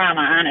much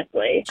drama,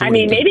 honestly. So I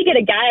mean, maybe get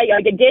a guy,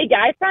 like a gay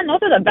guy friend. Those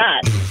are the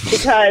best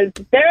because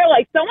they're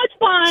like so much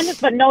fun,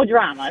 but no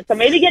drama. So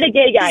maybe get a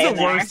gay guy in the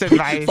there. worst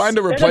advice. Find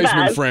a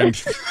replacement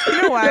friend.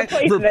 You know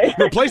what?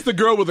 Replace the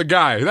girl with a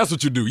guy. That's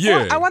what you do. Yeah.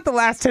 Well, I want the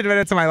last 10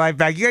 minutes of my life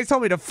back. You guys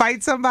told me to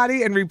fight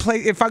somebody and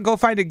replace. If I go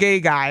find a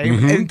gay guy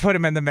and put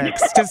him in the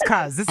mix, just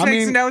cause this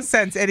makes no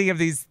sense. Any of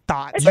these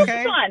thoughts? It's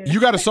Okay. fun. You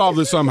got to solve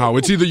this somehow.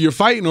 It's either you're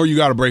fighting or you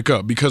got to break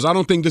up because I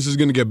don't think this is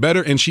going to get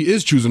better. And she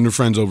is choosing her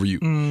friends over you.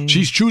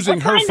 She's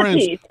choosing her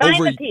friends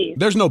over you.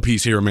 There's no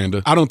peace here,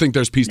 Amanda. I don't think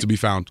there's peace to be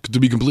found. To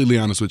be completely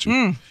honest with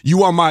you, you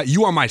want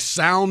my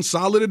sound,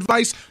 solid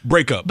advice?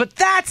 Break up. But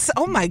that's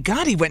oh my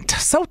God, he went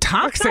so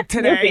toxic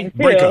today.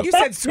 Break up. You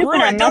said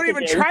screw it. Don't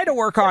even try to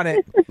work on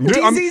it.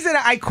 DZ's in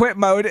I quit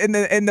mode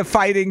in the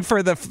fighting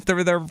for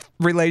the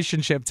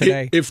relationship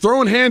today. If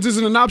throwing hands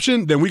isn't an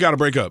option, then we got to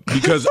break up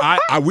because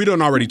we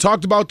done already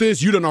talked about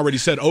this. You done already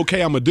said,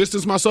 okay, I'm gonna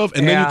distance myself,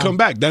 and then you come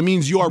back. That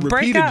means you are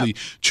repeatedly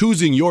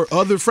choosing your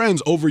other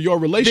friends over your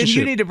relationship. Then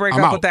you need to break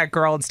up with that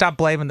girl and stop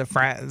blaming the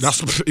friends.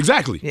 That's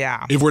exactly.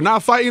 Yeah. If we're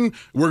not fighting,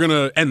 we're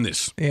gonna end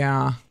this.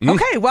 Yeah.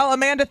 Okay. Well,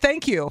 Amanda,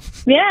 thank you.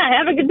 Yeah.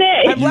 Have a good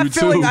day. I'm left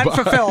feeling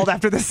unfulfilled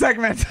after this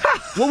segment.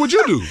 What would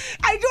you do?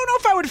 I don't know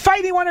if I would fight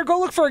anyone or go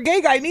look for a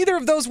gay guy. Neither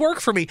of those work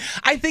for me.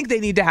 I think they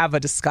need to have a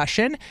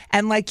discussion.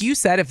 And like you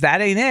said, if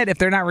that ain't it, if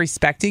they're not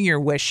respecting your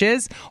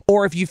wishes,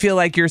 or if you feel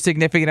like your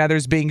significant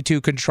other's being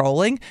too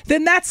controlling,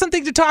 then that's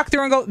something to talk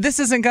through and go, this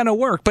isn't going to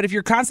work. But if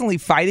you're constantly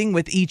fighting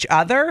with each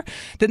other,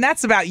 then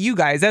that's about you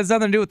guys. That has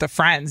nothing to do with the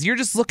friends. You're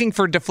just looking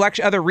for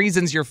deflection, other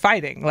reasons you're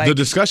fighting. Like, the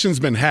discussion's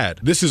been had.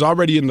 This is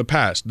already in the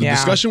past. The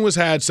discussion was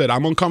had, said,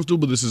 I'm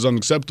uncomfortable, this is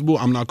unacceptable,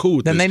 I'm not cool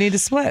with this. Then they need to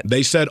split.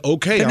 They said,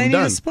 okay, then I'm they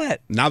done. Need to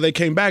split. Now they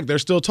came back, they're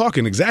still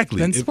talking. Exactly.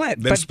 Then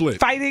split. Then but split.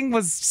 Fighting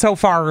was so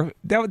far,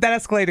 that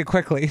escalated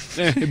quickly.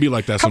 It'd be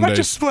like that How some about days.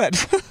 just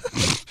split?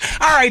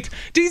 All right.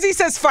 DZ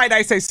says fight,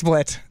 I say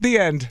split. The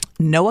end.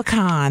 Noah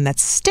Khan,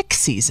 that's Stick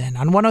Season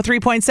on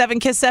 103.7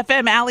 Kiss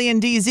FM, Allie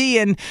and DZ.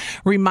 And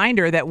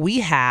reminder that we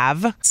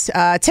have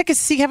tickets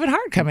to see Kevin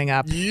Hart coming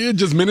up. Yeah,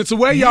 just minutes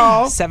away,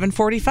 y'all.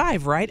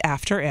 7:45, right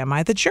after Am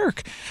I the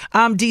Jerk?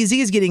 DZ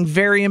is getting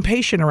very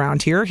impatient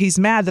around here. He's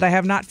mad that I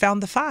have not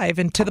found the 5,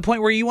 and to the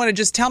point where you want to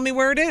just tell me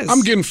where it is.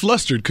 I'm getting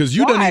flustered because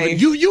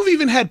you've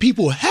even had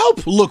people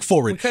help look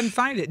for it. We couldn't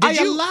find it. I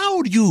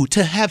allowed you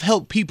to have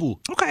help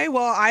people. Okay,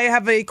 well, I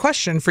have a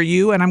question for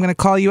you, and I'm going to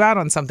call you out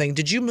on something.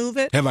 Did you move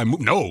it? Have I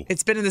moved? No.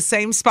 It's been in the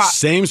same spot.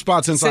 Same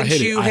spot since I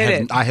hit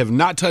it. I have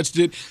not touched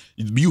it.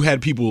 You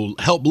had people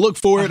help look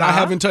for it. I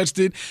haven't touched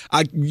it.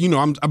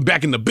 I'm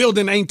back in the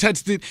building. I ain't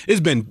touched it. It's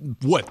been,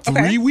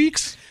 3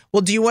 weeks?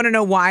 Well, do you want to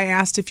know why I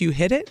asked if you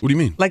hit it? What do you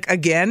mean? Like,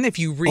 again, if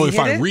you re-hit it?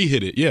 Oh, if I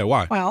re-hit it. Yeah,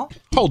 why? Well.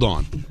 Hold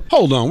on.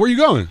 Where you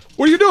going?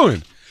 What are you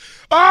doing?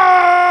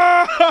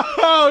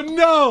 Oh,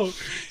 no.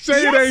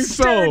 Say it ain't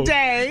so.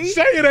 Say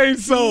it ain't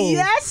so.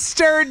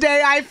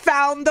 Yesterday, I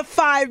found the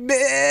 5,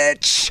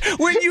 bitch,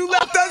 when you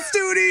left the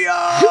studio.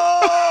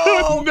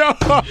 No.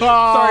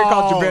 Sorry I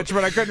called you bitch,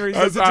 but I couldn't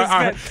resist it.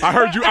 I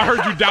heard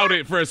you doubt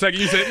it for a second.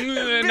 You said,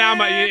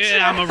 I'm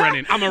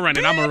a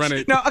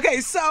running. No,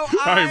 okay, so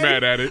I ain't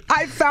mad at it.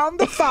 I found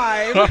the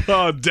 5.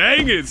 Oh,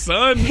 dang it,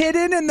 son.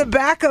 Hidden in the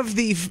back of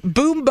the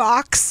boom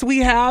box we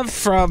have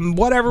from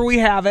whatever we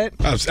have it.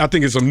 I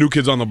think it's some New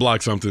Kids on the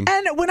Block something.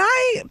 And when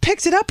I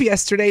picked it up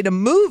yesterday to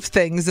move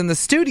things in the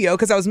studio,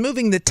 because I was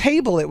moving the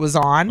table it was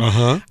on,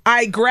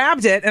 I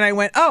grabbed it and I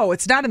went, oh,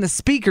 it's not in the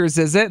speakers,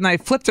 is it? And I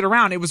flipped it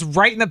around. It was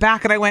right in the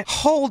back and I went,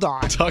 hold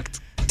on.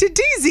 Tucked. Did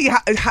he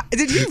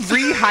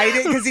re-hide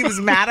it because he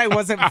was mad I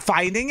wasn't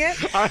finding it?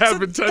 I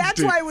haven't touched it.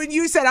 That's why when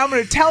you said, I'm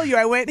going to tell you,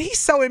 I went, he's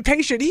so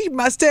impatient. He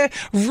must have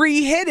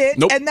re-hit it.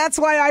 Nope. And that's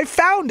why I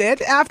found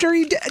it after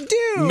he dude.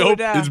 Nope.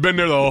 It's been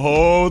there the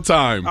whole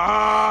time.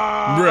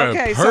 Bruh,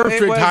 okay,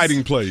 perfect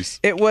hiding place.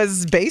 It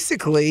was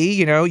basically,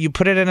 you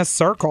put it in a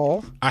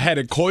circle. I had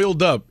it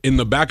coiled up in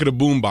the back of the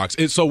boombox.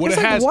 There's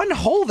one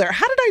hole there.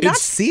 How did I not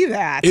see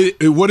that?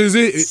 What is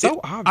it? It's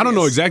so obvious. I don't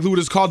know exactly what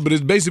it's called, but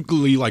it's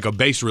basically like a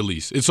bass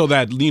release. so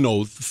that,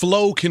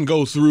 flow can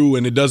go through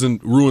and it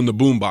doesn't ruin the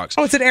boombox.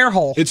 Oh, it's an air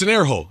hole. It's an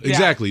air hole,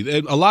 exactly.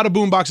 Yeah. A lot of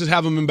boomboxes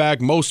have them in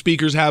back. Most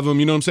speakers have them,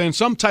 you know what I'm saying?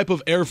 Some type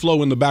of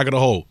airflow in the back of the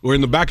hole or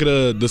in the back of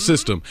the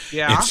system.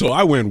 Yeah. And so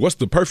I went, what's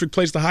the perfect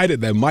place to hide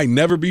it that might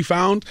never be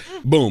found?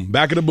 Boom,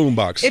 back of the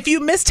boombox. If you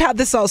missed how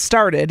this all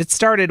started, it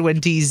started when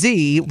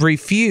DZ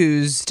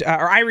refused,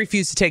 or I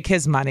refused to take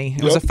his money.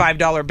 It was a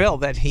 $5 bill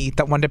that he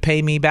wanted to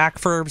pay me back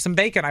for some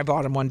bacon I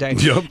bought him one day.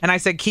 Yep. And I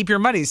said, keep your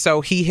money.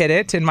 So he hid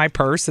it in my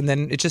purse, and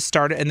then it just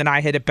started, and then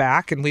I hid it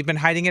back, and we've been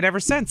hiding it ever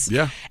since.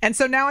 Yeah. And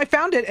so now I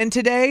found it, and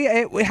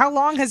today, how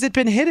long has it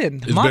been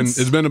hidden? Months?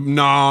 It's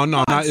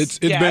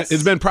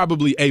been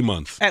probably a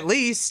month. At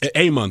least.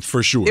 A month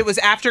for sure. It was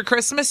after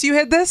Christmas you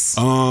hid this?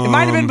 It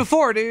might have been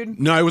before, dude.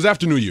 No, it was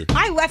after New Year.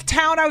 I left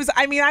town. I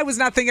was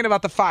not thinking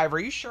about the $5. Are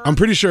you sure? I'm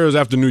pretty sure it was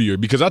after New Year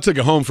because I took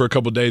it home for a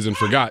couple days and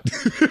forgot.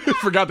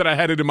 Forgot that I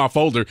had it in my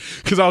folder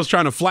because I was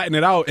trying to flatten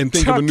it out and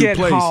think of a new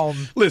place.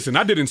 Home. Listen,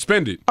 I didn't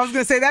spend it. I was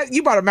going to say that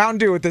you bought a Mountain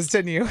Dew with this,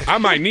 didn't you? I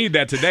might need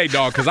that today,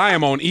 dog, because I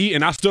am on E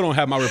and I still don't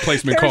have my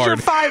replacement There's card.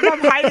 Your $5.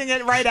 I'm hiding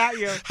it right at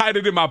you. Hide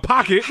it in my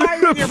pocket.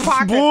 Hide it in your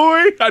pocket.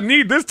 Boy, I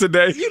need this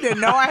today. You didn't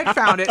know I had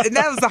found it. And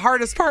that was the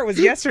hardest part was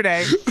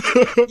yesterday.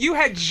 You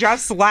had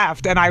just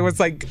left and I was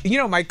like,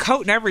 my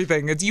coat and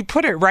everything. You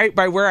put it right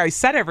by where I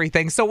set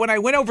everything. So when I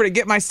went over to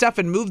get my stuff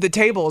and move the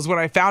table is when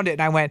I found it.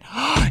 And I went,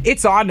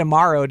 it's on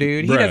tomorrow,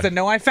 dude. He doesn't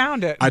know I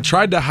found it. I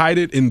tried to hide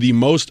it in the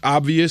most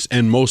obvious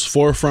and most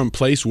forefront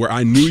place where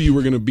I knew you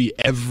were going to be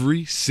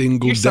every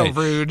single You're day. So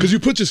rude. Because you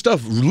put your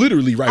stuff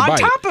literally right by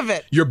it. On top of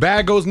it. Your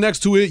bag goes next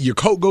to it. Your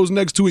coat goes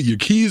next to it. Your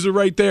keys are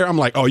right there. I'm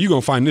like, oh, you're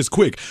going to find this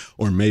quick.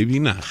 Or maybe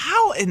not.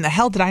 How in the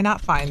hell did I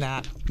not find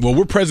that? Well,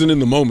 we're present in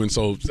the moment,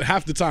 so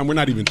half the time we're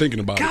not even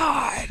thinking about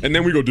it. And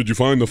then we go, did you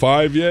find the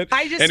 $5 yet?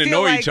 I just and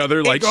feel annoy each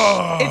other like,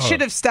 It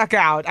should have stuck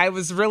out. I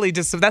was really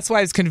that's why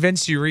I was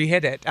convinced you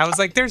re-hit it. I was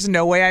like, there's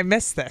no way I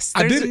missed this.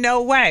 There's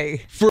no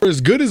way. For as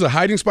good as a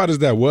hiding spot as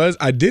that was,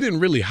 I didn't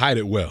really hide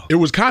it well. It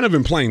was kind of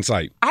in plain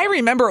sight. I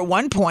remember at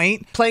one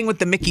point playing with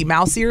the Mickey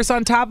Mouse ears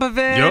on top of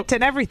it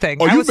and everything.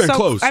 Oh, you've been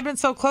close. I've been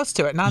so close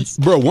to it.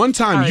 Bro, one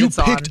time you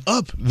picked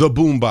up the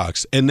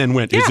boombox and then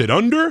went, is it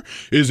under?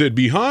 Is it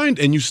behind?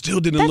 And you still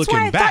didn't look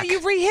back. That's why I thought you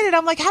re-hit it.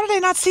 I'm like, how did I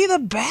not see the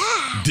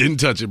back? Didn't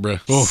touch it, bro.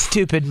 Oh.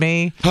 Stupid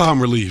me. Oh,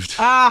 I'm relieved.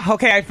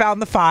 Okay, I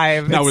found the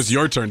 $5. Now it's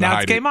your turn to hide it.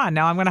 Now it's game on.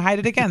 Now I'm going to hide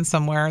it again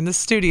somewhere in the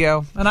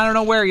studio. And I don't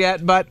know where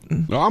yet, but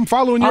well, I'm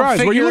following your eyes.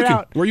 Where you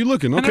looking? Where you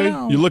looking? Okay.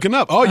 You're looking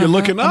up. Oh, you're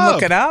looking up. I'm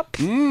looking up.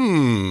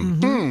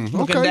 Okay.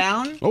 Looking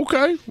down.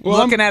 Okay. Well,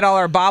 looking at all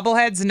our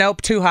bobbleheads.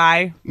 Nope, too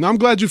high. No, I'm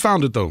glad you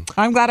found it, though.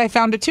 I'm glad I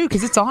found it, too,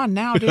 because it's on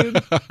now,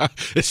 dude.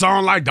 It's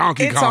on like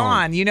Donkey Kong. It's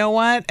on. You know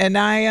what? And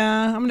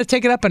I'm going to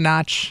take it up a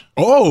notch.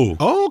 Oh,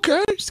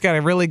 okay. Just got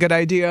a really good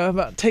idea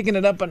about taking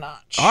it up a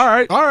notch. All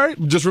right.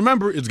 Just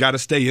remember, it's got to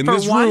stay in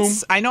this room.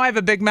 I know I have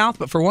a big mouth,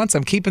 but for once,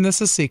 I'm keeping this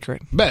a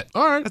secret. Bet.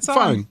 All right. That's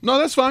fine. No,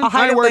 that's fine. I'll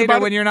hide it later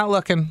when you're not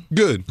looking.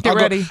 Good. Get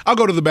ready. I'll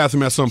go to the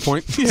bathroom at some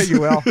point. Yeah,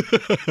 you will.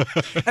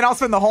 And I'll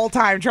spend the whole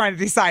time trying to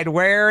decide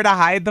where to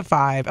hide the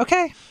 $5.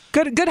 Okay.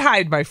 Good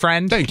hide, my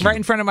friend. Thank you. Right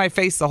in front of my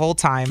face the whole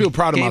time. Feel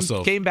proud of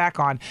myself. Came back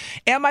on.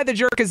 Am I the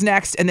Jerk is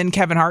next, and then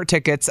Kevin Hart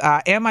tickets.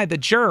 Am I the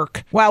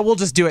Jerk? Well, we'll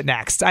just do it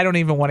next. I don't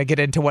even want to get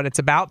into what it's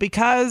about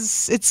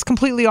because it's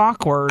completely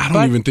awkward. I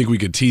don't even think we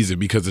could tease it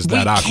because it's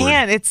that awkward. We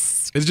can't.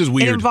 It's just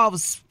weird. It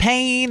involves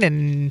pain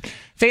and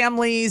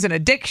families and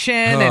addiction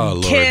and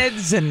Lord.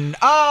 kids and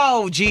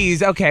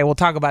geez. Okay, we'll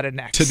talk about it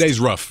next. Today's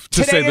rough,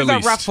 to say the least. Today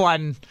is a rough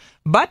one,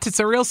 but it's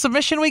a real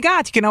submission we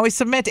got. You can always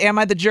submit Am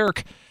I the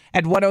Jerk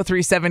at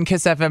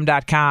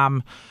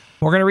 1037kissfm.com.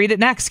 We're going to read it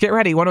next. Get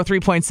ready.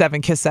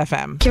 103.7 Kiss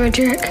FM. You're a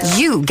jerk.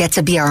 You get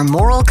to be our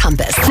moral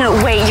compass. No,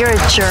 wait, you're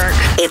a jerk.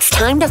 It's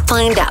time to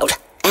find out.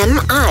 Am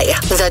I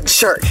the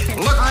jerk?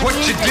 Look what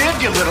you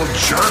did, you little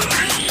jerk.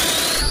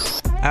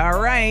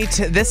 All right,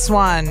 this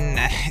one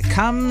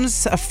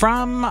comes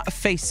from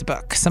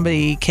Facebook.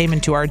 Somebody came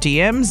into our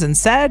DMs and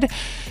said,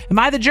 "Am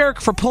I the jerk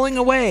for pulling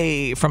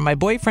away from my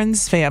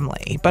boyfriend's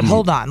family?" But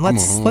hold on,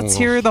 let's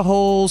hear the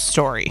whole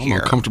story here.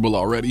 I'm uncomfortable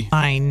already.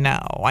 I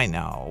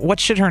know. What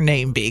should her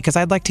name be? Because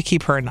I'd like to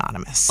keep her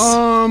anonymous.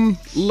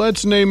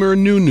 Let's name her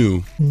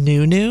Nunu.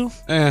 Nunu?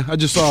 I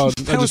just saw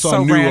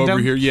so New random. over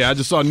here. Yeah, I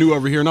just saw New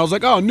over here, and I was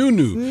like, oh,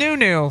 Nunu.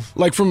 Nunu.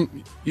 Like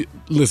from,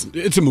 listen,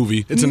 it's a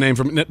movie. It's a name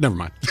from. Never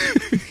mind.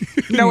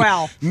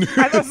 Noelle.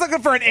 I was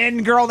looking for an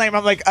N girl name.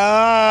 I'm like,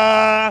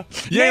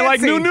 You ain't like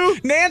Nunu?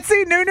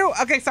 Nancy, Nunu.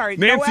 Okay, sorry.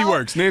 Nancy Noelle,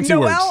 works. Nancy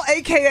Noelle, works.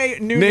 a.k.a.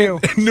 Nunu.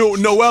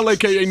 Noelle,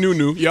 a.k.a.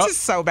 Nunu. Yep. This is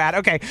so bad.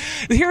 Okay,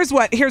 here's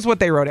what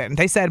they wrote in.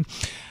 They said,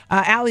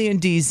 Allie and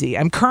DZ,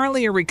 I'm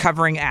currently a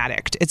recovering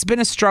addict. It's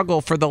been a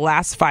struggle for the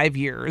last 5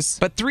 years,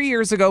 but 3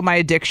 years ago, my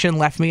addiction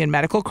left me in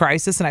medical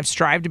crisis, and I've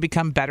strived to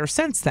become better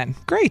since then.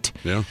 Great.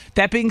 Yeah.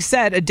 That being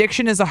said,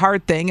 addiction is a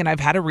hard thing, and I've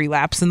had a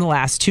relapse in the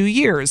last 2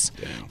 years.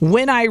 Damn.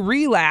 When I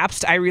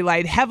relapsed, I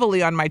relied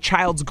heavily on my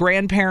child's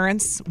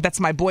grandparents.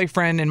 That's my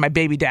boyfriend and my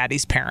baby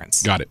daddy's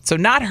parents. Got it. So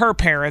not her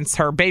parents,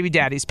 her baby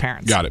daddy's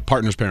parents. Got it.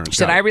 Partner's parents.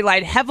 Said I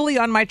relied heavily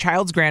on my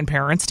child's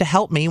grandparents to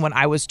help me when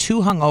I was too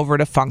hungover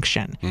to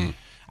function.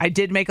 I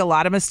did make a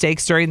lot of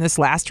mistakes during this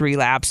last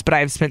relapse, but I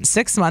have spent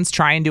 6 months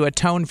trying to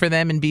atone for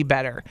them and be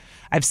better.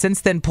 I've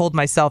since then pulled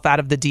myself out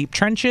of the deep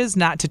trenches,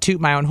 not to toot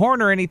my own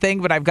horn or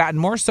anything, but I've gotten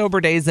more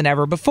sober days than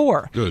ever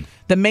before. Good.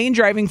 The main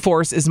driving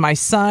force is my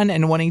son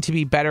and wanting to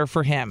be better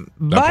for him.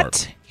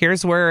 But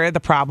here's where the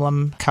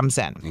problem comes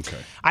in. Okay.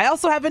 I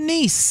also have a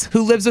niece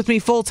who lives with me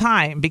full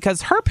time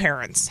because her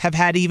parents have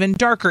had even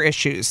darker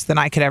issues than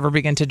I could ever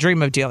begin to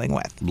dream of dealing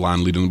with.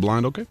 Blind leading the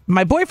blind, okay.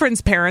 My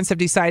boyfriend's parents have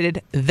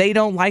decided they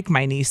don't like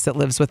my niece that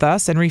lives with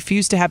us and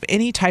refuse to have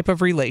any type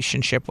of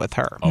relationship with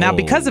her. Now,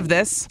 because of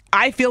this,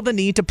 I feel the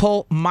need to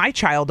pull my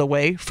child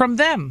away from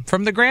them,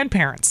 from the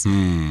grandparents.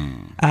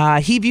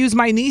 He views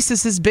my niece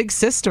as his big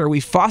sister. We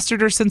fostered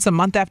her since a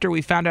month after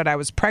we found out I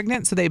was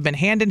pregnant, so they've been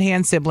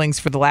hand-in-hand siblings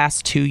for the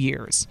last 2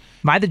 years.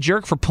 Am I the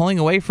jerk for pulling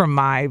away from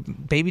my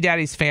baby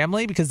daddy's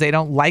family because they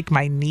don't like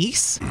my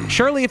niece?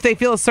 Surely if they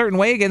feel a certain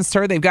way against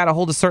her, they've got to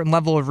hold a certain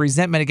level of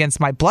resentment against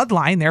my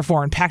bloodline,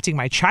 therefore impacting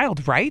my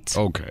child, right?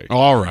 Okay.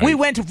 All right.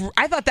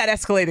 I thought that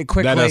escalated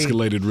quickly. That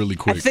escalated really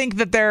quick. I think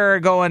that they're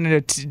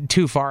going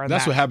too far in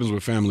That's what happens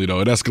with family,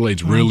 though. It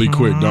escalates really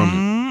quick, don't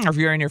it? Or if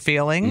you're in your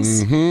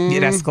feelings,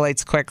 it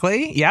escalates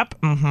quickly. Yep.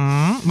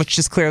 Which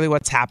is clearly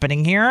what's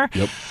happening here.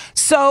 Yep.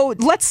 So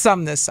let's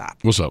sum this up.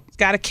 What's up?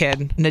 Got a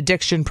kid, an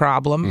addiction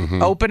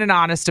problem, open and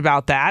honest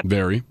about that.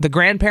 Very. The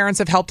grandparents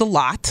have helped a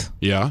lot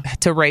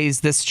to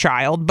raise this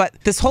child. But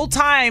this whole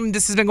time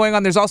this has been going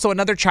on, there's also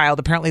another child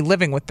apparently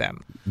living with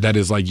them. That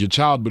is like your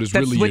child, but it's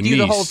really your niece. That's with you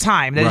the whole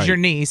time. That is your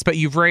niece, but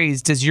you've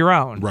raised as your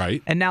own.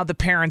 Right. And now the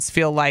parents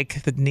feel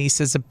like the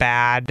niece is a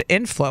bad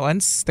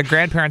influence. The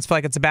grandparents feel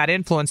like it's a bad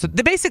influence. So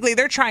basically,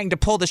 they're trying to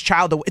pull this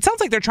child away. It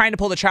sounds like they're trying to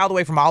pull the child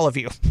away from all of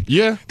you.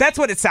 Yeah. That's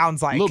what it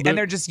sounds like. And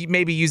they're just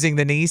maybe using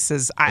the niece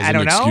as I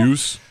don't an know.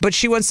 Excuse. But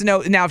she wants to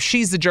know now if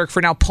she's the jerk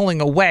for now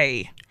pulling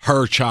away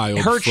her child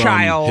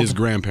from his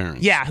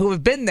grandparents. Yeah, who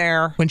have been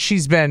there when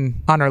she's been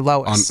on her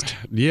lowest.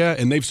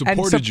 And they've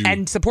supported you.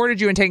 And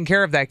supported you and taken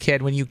care of that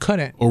kid when you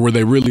couldn't. Or were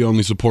they really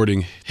only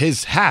supporting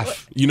his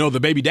half? You know, the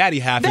baby daddy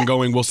half and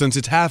going, well, since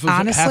it's half of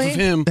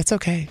him. That's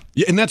okay.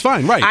 Yeah, and that's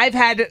fine, right. I've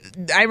had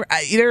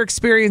there are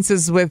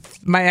experiences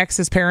with my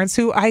ex's parents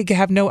who I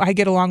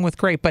get along with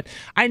great, but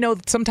I know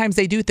that sometimes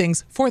they do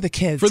things for the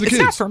kids. It's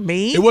not for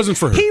me. It wasn't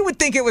for her. He would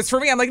think it was for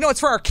me. I'm like, no,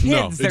 it's for our kids.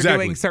 No, They're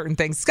exactly. doing certain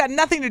things. It's got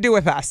nothing to do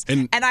with us.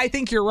 And I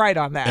think you're right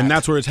on that. And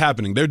that's where it's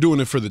happening. They're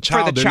doing it for the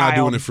child. They're not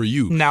doing it for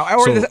you. No,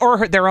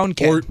 or their own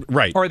kid.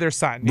 Or their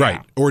son. Right.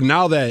 Yeah. Or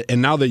now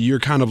that you're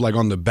kind of like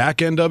on the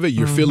back end of it,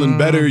 you're feeling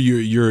better,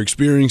 you're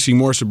experiencing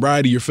more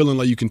sobriety, you're feeling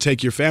like you can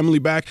take your family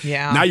back.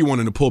 Yeah. Now you're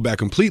wanting to pull back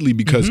completely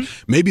because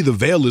maybe the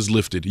veil is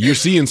lifted. You're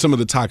seeing some of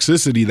the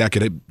toxicity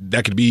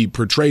that could be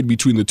portrayed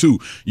between the two.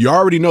 You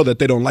already know that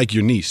they don't like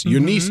your niece. Your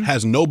niece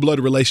has no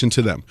blood relation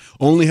to them.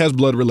 Only has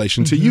blood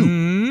relation to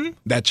you.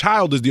 That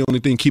child is the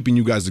only thing keeping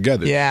you guys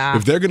together. Yeah.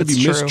 If they're going to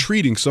be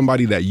mistreating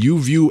somebody that you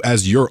view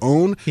as your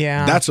own,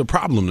 that's a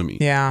problem to me.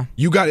 Yeah.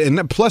 You got,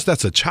 and plus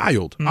that's a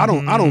child. I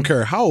don't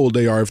care how old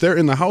they are. If they're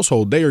in the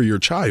household, they are your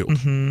child.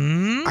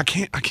 I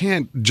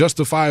can't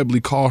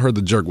justifiably call her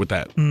the jerk with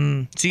that.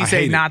 So you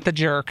say not the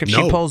jerk if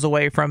she pulls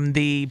away from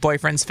the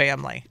boyfriend's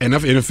family. And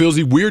it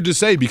feels weird to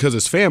say because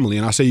it's family.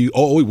 And I say,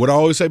 what I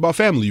always say about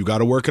family, you got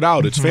to work it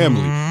out. It's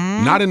family.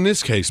 Not in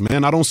this case,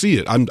 man. I don't see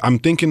it. I'm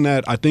thinking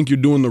that I think you're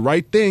doing the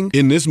right thing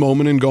in this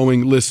moment and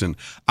going, listen,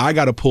 I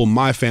got to pull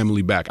my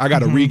family back. I got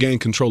to regain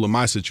control of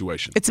my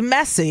situation. It's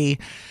messy.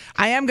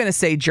 I am going to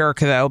say jerk,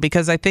 though,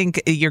 because I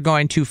think you're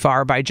going too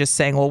far by just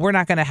saying, well, we're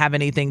not going to have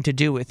anything to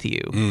do with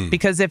you.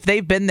 Because if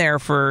they've been there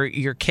for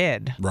your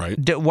kid,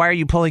 why are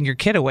you pulling your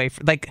kid away?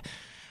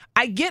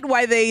 I get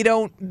why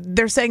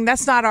they're saying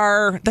that's not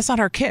our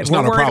kid.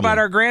 We're worried about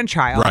our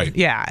grandchild. Right.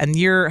 Yeah. And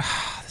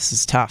this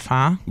is tough,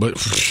 huh? But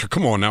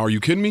come on now, are you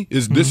kidding me?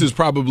 This is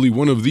probably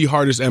one of the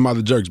hardest Am I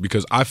the Jerks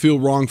because I feel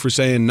wrong for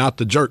saying not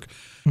the jerk.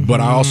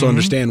 But I also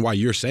understand why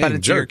you're saying but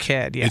it's jerk. Your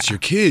kid, yeah. It's your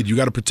kid. You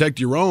got to protect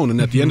your own.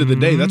 And at the end of the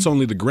day, that's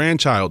only the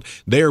grandchild.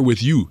 They are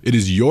with you. It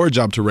is your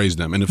job to raise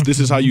them. And if this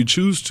is how you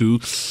choose to...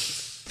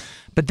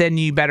 But then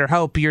you better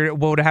hope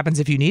what happens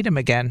if you need him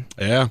again?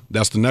 Yeah,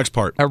 that's the next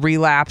part. A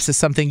relapse is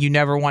something you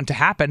never want to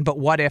happen, but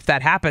what if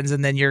that happens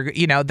and then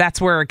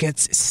that's where it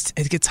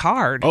gets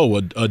hard.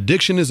 Oh,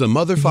 addiction is a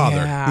mother-father.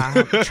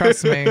 Yeah,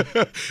 trust me.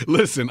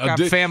 Listen, I've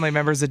got family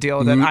members that deal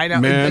with it. I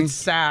know, man, it's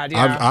sad.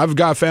 Yeah. I've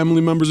got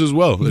family members as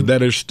well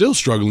that are still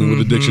struggling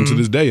with addiction to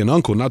this day. And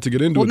uncle, not to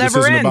get into it, this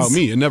isn't about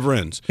me. It never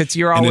ends.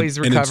 You're always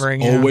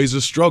recovering. And it's always a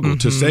struggle.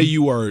 To say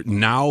you are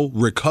now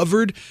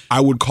recovered,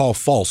 I would call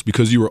false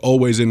because you were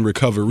always in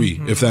recovery,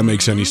 if that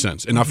makes any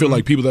sense. And I feel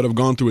like people that have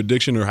gone through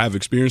addiction or have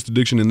experienced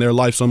addiction in their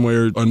life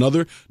somewhere or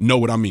another know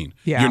what I mean.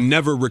 Yeah. You're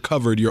never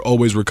recovered. You're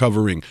always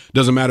recovering.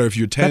 Doesn't matter if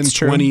you're 10,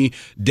 20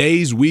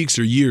 days, weeks,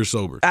 or years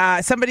sober.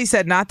 Somebody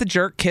said not the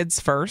jerk, kids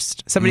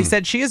first. Somebody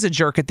said she is a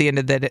jerk at the end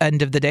of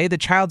the day. The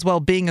child's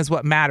well-being is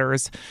what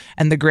matters,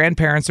 and the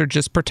grandparents are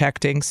just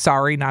protecting.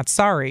 Sorry, not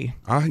sorry.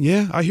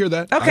 Yeah, I hear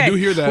that. Okay. I do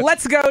hear that.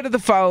 Let's go to the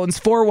phones.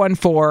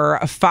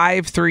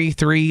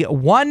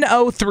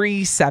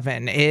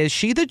 414-533-1037. Is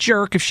she the jerk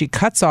jerk if she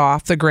cuts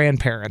off the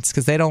grandparents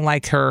because they don't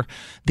like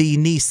the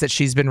niece that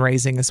she's been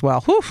raising as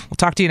well. Whew. We'll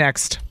talk to you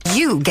next.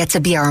 You get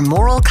to be our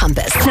moral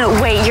compass. No,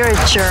 wait, you're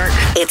a jerk.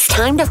 It's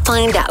time to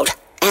find out.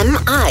 Am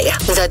I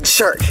the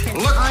jerk?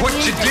 Look what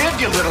you did,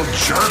 you little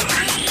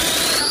jerk.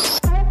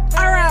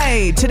 All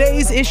right,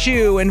 today's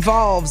issue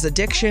involves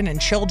addiction and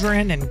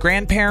children and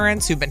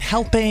grandparents who've been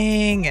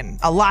helping and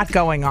a lot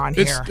going on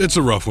here. It's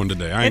a rough one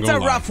today. It's a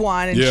rough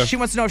one, and she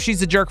wants to know if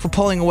she's a jerk for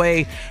pulling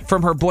away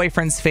from her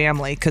boyfriend's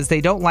family because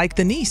they don't like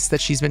the niece that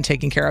she's been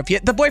taking care of.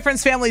 Yet the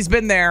boyfriend's family's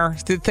been there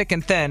through thick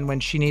and thin when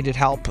she needed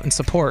help and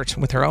support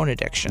with her own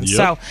addiction. Yep.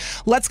 So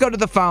let's go to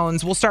the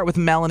phones. We'll start with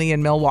Melanie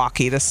in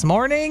Milwaukee this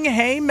morning.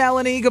 Hey,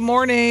 Melanie, good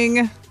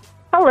morning.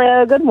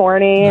 Hello, good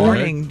morning.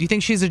 Morning. Do you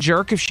think she's a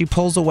jerk if she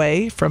pulls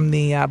away from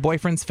the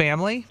boyfriend's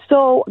family?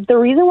 So the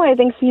reason why I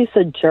think she's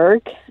a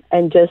jerk,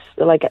 and just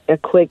like a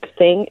quick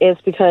thing, is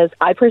because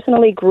I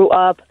personally grew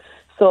up,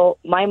 so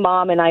my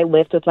mom and I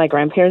lived with my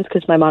grandparents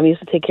because my mom used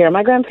to take care of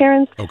my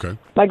grandparents. Okay.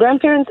 My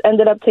grandparents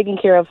ended up taking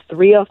care of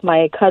 3 of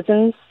my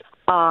cousins.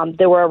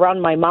 They were around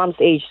my mom's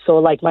age, so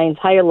like my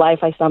entire life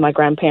I saw my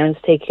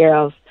grandparents take care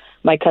of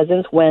my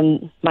cousins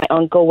when my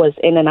uncle was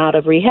in and out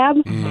of rehab.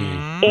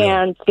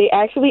 And they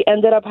actually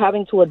ended up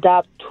having to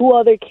adopt 2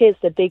 other kids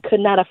that they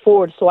could not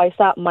afford. So I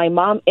saw my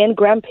mom and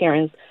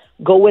grandparents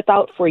go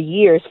without for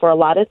years for a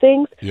lot of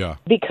things. Yeah.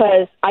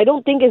 Because I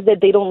don't think it's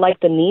that they don't like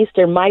the niece.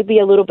 There might be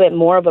a little bit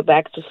more of a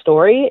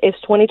backstory.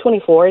 It's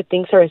 2024.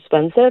 Things are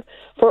expensive.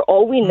 For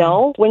all we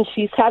know, when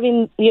she's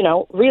having,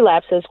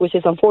 relapses, which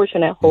is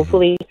unfortunate,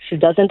 hopefully she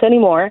doesn't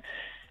anymore,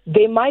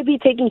 they might be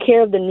taking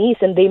care of the niece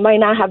and they might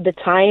not have the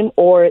time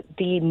or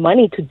the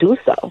money to do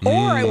so.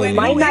 Or it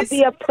might not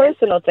be a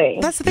personal thing.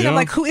 That's the thing. I'm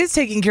like, who is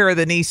taking care of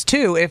the niece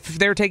too if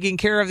they're taking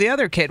care of the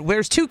other kid?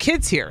 There's 2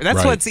 kids here.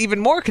 That's what's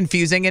even more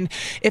confusing. And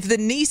if the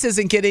niece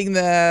isn't getting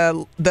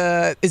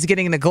is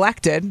getting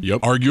neglected,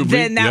 arguably,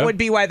 then that would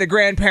be why the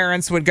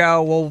grandparents would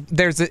go, well,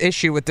 there's an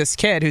issue with this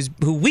kid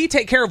who we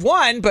take care of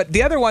one, but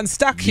the other one's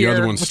stuck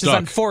here, which is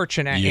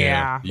unfortunate.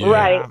 Yeah.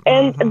 Right.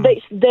 And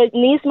the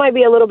niece might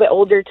be a little bit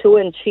older too,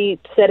 and she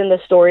said in the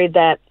story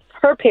that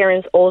her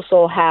parents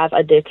also have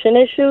addiction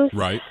issues.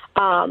 Right.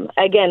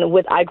 Again,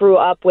 I grew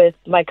up with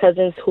my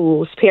cousins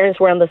whose parents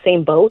were on the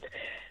same boat.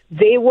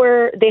 They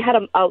had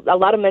a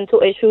lot of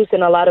mental issues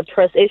and a lot of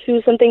trust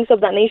issues and things of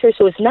that nature.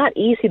 So it's not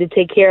easy to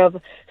take care of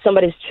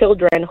somebody's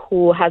children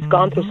who has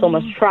gone through so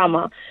much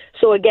trauma.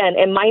 So again,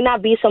 it might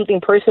not be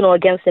something personal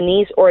against the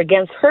niece or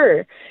against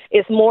her.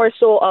 It's more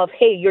so of,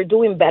 hey, you're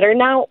doing better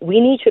now. We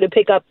need you to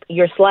pick up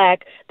your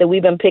slack that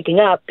we've been picking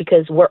up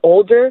because we're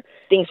older,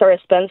 things are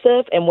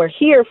expensive, and we're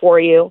here for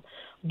you.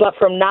 But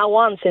from now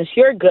on, since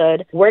you're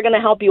good, we're going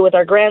to help you with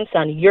our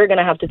grandson. You're going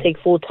to have to take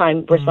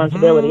full-time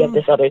responsibility of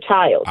this other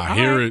child. I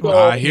hear it.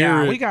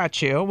 We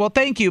got you. Well,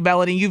 thank you,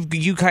 Melanie.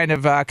 You kind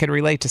of can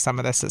relate to some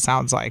of this, it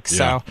sounds like.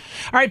 So, all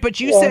right, but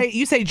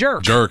you say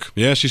jerk. Jerk.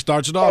 Yeah, she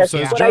starts it off,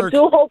 says but jerk. I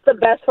do hope the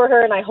best for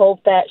her, and I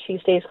hope that she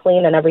stays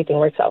clean and everything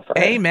works out for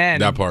her.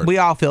 Amen. That part. We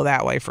all feel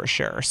that way for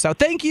sure. So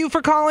thank you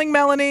for calling,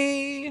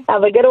 Melanie.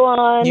 Have a good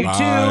one. You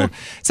too.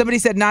 Somebody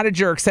said not a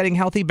jerk. Setting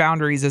healthy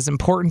boundaries is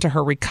important to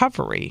her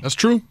recovery. That's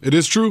true. It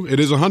is true. It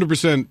is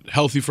 100%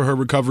 healthy for her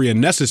recovery and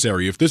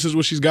necessary. If this is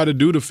what she's got to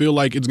do to feel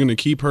like it's going to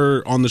keep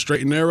her on the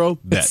straight and narrow,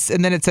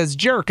 and then it says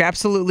jerk.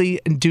 Absolutely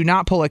do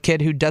not pull a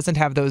kid who doesn't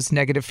have those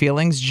negative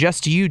feelings.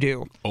 Just you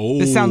do. Oh.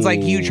 This sounds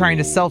like you trying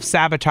to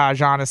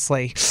self-sabotage,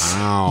 honestly.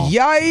 Wow.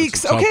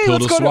 Yikes. Okay,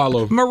 let's go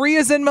to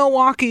Maria's in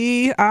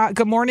Milwaukee.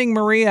 Good morning,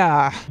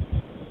 Maria.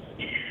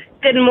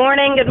 Good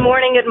morning, good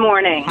morning, good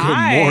morning.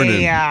 Hi. Good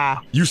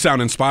morning. You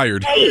sound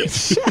inspired. Hey.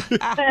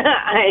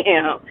 I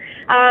am.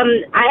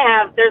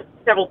 There's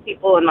several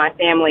people in my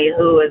family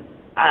who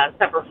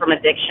suffer from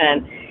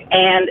addiction,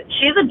 and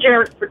she's a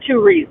jerk for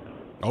 2 reasons.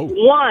 Oh.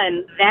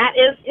 One, that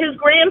is his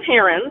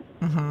grandparents.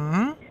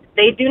 Mm-hmm.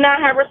 They do not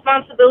have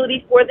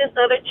responsibility for this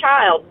other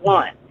child,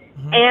 1.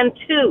 Mm-hmm. And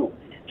 2,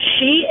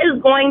 she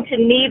is going to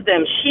need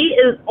them. She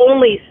is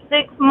only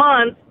 6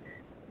 months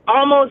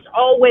almost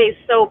always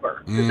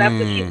sober, because that's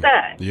what she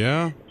said.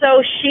 Yeah.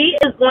 So she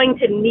is going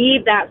to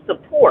need that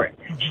support.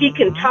 She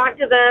can talk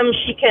to them.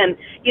 She can,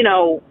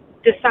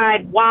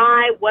 decide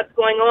why, what's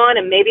going on,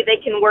 and maybe they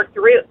can work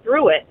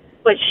through it.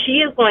 But she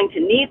is going to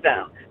need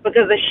them,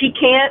 because if she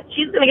can't,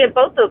 she's going to get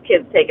both those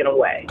kids taken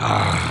away.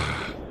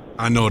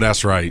 I know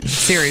that's right.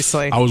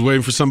 Seriously. I was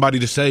waiting for somebody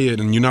to say it,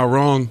 and you're not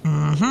wrong.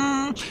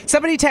 Mm-hmm.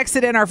 Somebody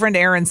texted in, our friend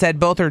Aaron said,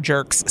 both are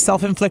jerks,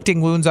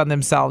 self-inflicting wounds on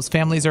themselves.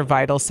 Families are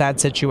vital, sad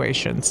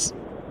situations.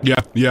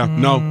 Yeah,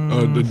 no,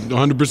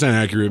 100%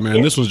 accurate,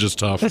 man. This one's just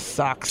tough. This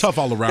sucks. Tough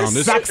all around.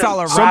 This sucks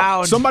all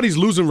around. Somebody's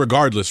losing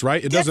regardless,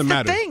 right? It doesn't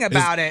matter. That's the thing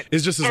about it.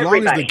 It's just as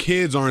long as the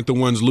kids aren't the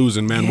ones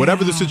losing, man. Yeah.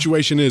 Whatever the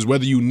situation is,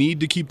 whether you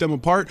need to keep them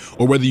apart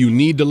or whether you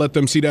need to let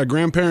them see that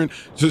grandparent,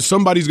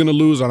 somebody's going to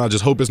lose, and I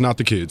just hope it's not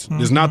the kids.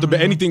 Mm-hmm. It's not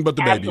anything but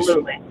the babies.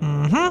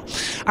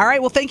 Mm-hmm. All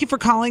right, well, thank you for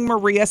calling,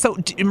 Maria. So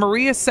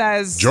Maria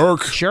says...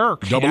 Jerk.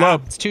 Double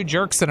up. It's 2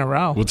 jerks in a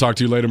row. We'll talk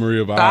to you later,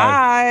 Maria. Bye.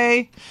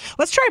 Bye.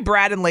 Let's try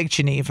Brad in Lake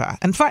Geneva. Geneva.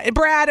 And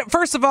Brad,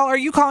 first of all, are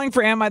you calling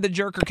for Am I the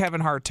Jerk or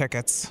Kevin Hart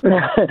tickets?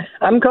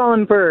 I'm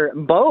calling for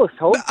both,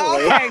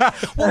 hopefully. Okay.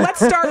 Well,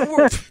 let's start.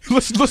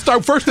 Let's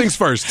start first things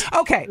first.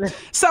 Okay.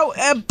 So,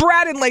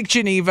 Brad in Lake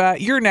Geneva,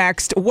 you're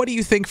next. What do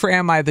you think for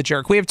Am I the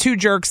Jerk? We have 2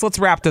 jerks. Let's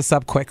wrap this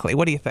up quickly.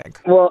 What do you think?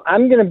 Well,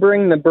 I'm going to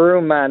bring the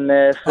broom on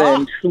this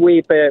and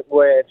sweep it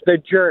with the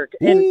jerk.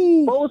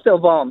 And both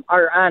of them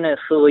are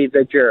honestly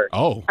the jerk.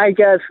 Oh. I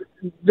guess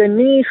the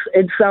niece,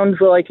 it sounds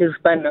like, has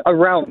been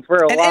around for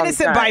a long time. An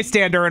innocent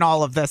bystander in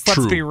all of this.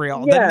 Let's be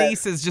real. Yeah. The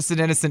niece is just an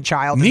innocent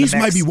child. Niece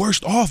might be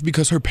worst off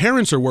because her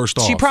parents are worst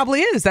off. She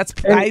probably is.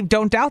 I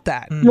don't doubt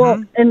that.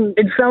 Well, and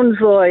it sounds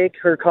like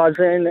her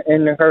cousin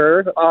and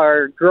her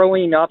are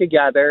growing up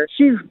together.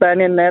 She's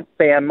been in that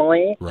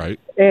family. Right.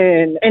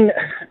 And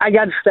I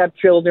got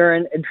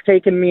stepchildren. It's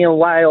taken me a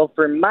while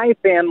for my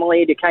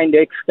family to kind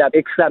of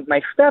accept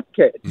my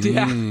stepkids.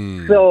 Yeah.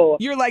 So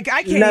you're like,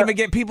 I can't even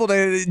get people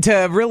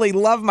to really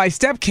love my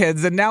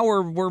stepkids, and now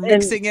we're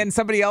mixing in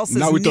somebody else's.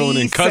 Now we're throwing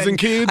in niece cousin and,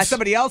 kids,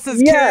 somebody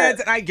else's Yeah.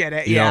 kids. I get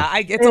it. Yeah.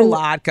 It's a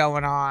lot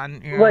going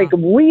on. Yeah. Like,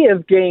 we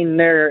have gained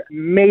there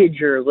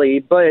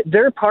majorly, but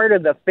they're part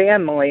of the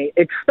family,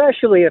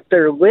 especially if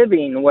they're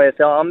living with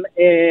them.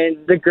 And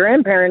the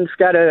grandparents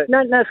got to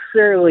not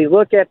necessarily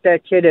look at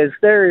that kid as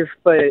theirs,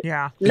 but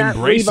not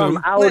Embrace leave them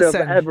them. out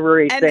Listen, of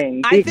everything,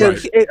 and I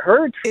because think it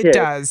hurts It kids.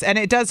 does, and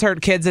it does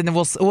hurt kids. And then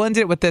we'll end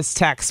it with this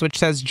text, which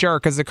says,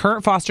 "Jerk, as a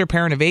current foster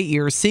parent of 8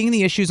 years, seeing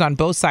the issues on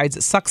both sides,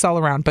 it sucks all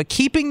around. But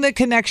keeping the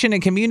connection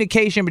and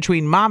communication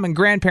between mom and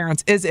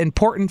grandparents is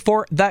important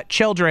for the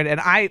children."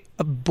 And I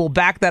will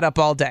back that up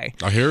all day.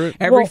 I hear it.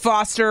 Every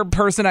foster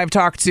person I've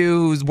talked to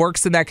who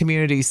works in that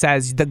community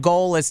says the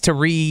goal is to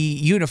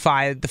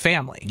reunify the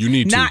family. You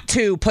need to. Not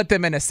to put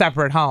them in a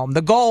separate home.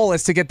 The goal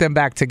is to get them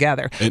back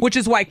together, which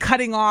is why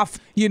cutting off,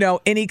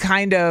 any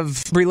kind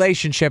of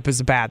relationship is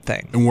a bad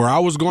thing. And where I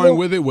was going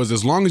with it was,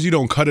 as long as you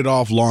don't cut it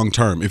off long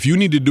term. If you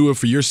need to do it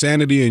for your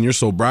sanity and your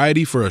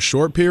sobriety for a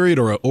short period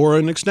or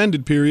an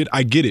extended period,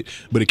 I get it.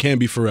 But it can't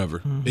be forever.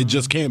 Mm-hmm. It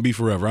just can't be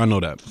forever. I know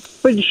that.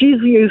 But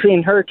she's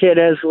using her kid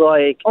as,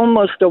 like,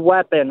 almost a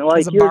weapon.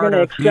 Like, you're going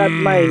to accept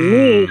my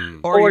niece,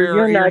 or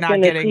you're not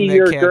going to see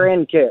your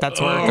grandkid.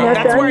 That's where it And goes. at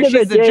That's the where end of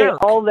she's the the day,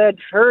 jerk. all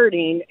that's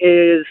hurting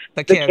is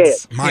the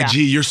kids. My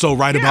G, you're so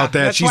right about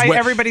that. That's why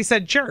everybody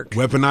said jerk.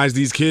 Weaponize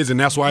these kids, and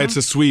that's why it's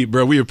a sweep,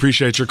 bro. We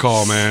appreciate your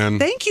call, man.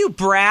 Thank you,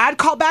 Brad.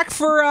 Call back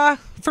for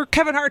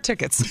Kevin Hart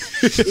tickets.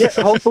 Yeah,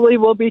 hopefully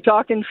we'll be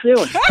talking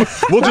soon.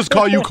 We'll just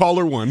call you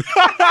caller 1.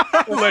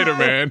 Later,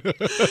 man.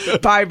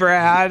 Bye,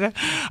 Brad.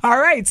 All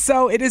right,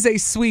 so it is a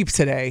sweep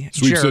today.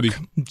 Sweep Jerk. City.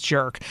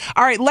 Jerk.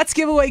 All right, let's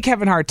give away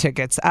Kevin Hart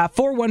tickets.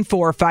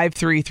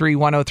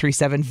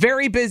 414-533-1037.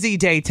 Very busy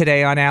day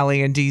today on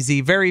Allie and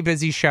DZ. Very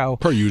busy show.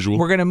 Per usual.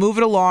 We're going to move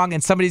it along,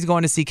 and somebody's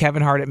going to see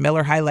Kevin Hart at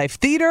Miller High Life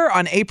Theater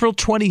on April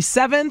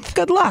 27th.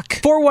 Good luck.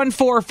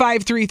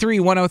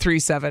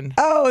 414-533-1037.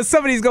 Oh,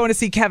 somebody's going to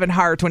see Kevin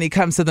Hart when he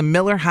comes to the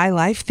Miller High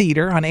Life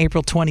Theater on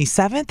April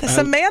 27th.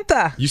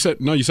 Samantha. You said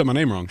my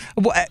name wrong.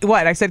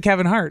 What? I said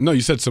Kevin Hart. No, you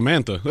said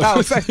Samantha.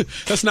 Oh,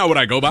 that's not what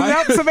I go by.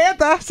 No,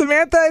 Samantha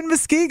in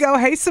Muskego.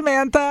 Hey,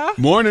 Samantha.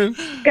 Morning.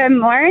 Good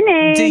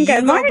morning. Do you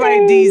Good go morning. by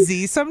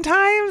DZ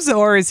sometimes,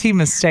 or is he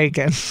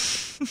mistaken?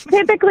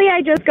 Typically,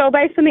 I just go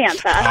by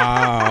Samantha.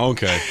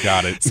 Okay.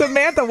 Got it.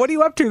 Samantha, what are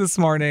you up to this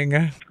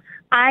morning?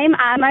 I'm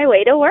on my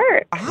way to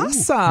work.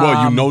 Awesome.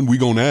 Well, we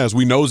gonna ask.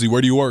 We nosy.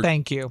 Where do you work?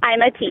 Thank you.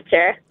 I'm a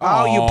teacher.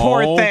 Oh, you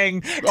poor thing.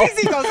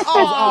 DZ goes,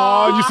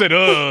 Oh, you said,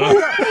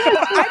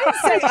 I didn't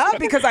say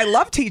because I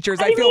love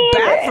teachers. I feel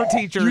bad for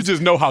teachers. You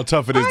just know how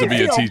tough it is to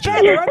be a teacher.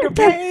 They're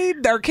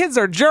underpaid. Their kids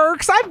are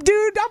jerks. I'm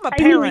a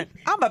parent.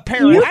 I'm a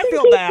parent. You I can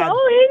feel keep bad.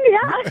 going,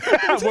 yeah.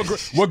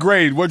 What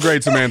grade? What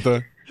grade,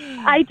 Samantha?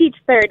 I teach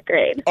 3rd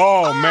grade.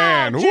 Oh,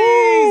 man.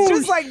 Jeez,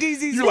 just like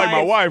DZ's You're like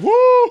my wife.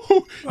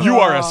 Woo! You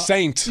are a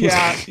saint.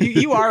 Yeah,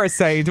 you are a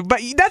saint. But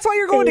that's why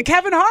you're going to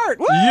Kevin Hart.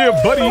 Woo! Yeah,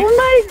 buddy. Oh,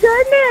 my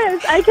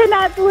goodness. I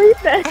cannot believe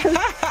this.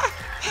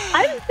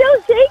 I'm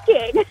still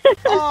shaking.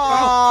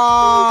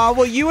 Aw,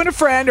 well, you and a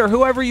friend or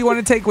whoever you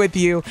want to take with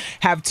you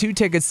have 2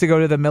 tickets to go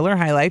to the Miller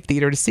High Life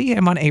Theater to see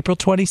him on April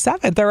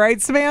 27th. All right,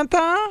 Samantha?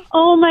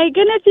 Oh, my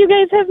goodness. You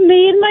guys have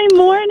made my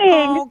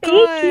morning.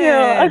 Thank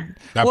you.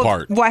 That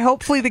part. Well,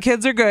 hopefully the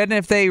kids are good, and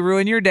if they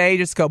ruin your day,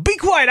 just go, be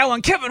quiet. I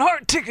want Kevin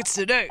Hart tickets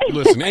today.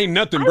 Listen, ain't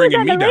nothing I bringing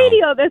was me on the down.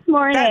 radio this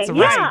morning. That's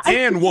Yeah. right.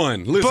 And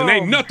one. Listen, Boom.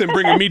 ain't nothing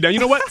bringing me down. You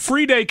know what?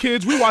 Free day,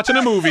 kids. We watching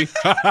a movie.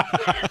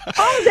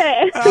 All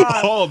day.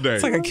 All day.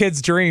 It's like a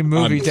kid's dream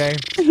movie day.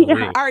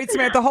 Yeah. All right,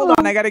 Samantha, hold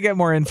on. I got to get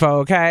more info,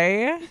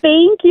 okay?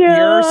 Thank you.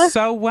 You're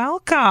so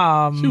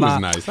welcome. She was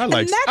nice. I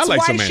like And that's why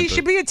why she Samantha.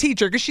 should be a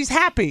teacher, because she's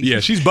happy. Yeah,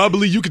 she's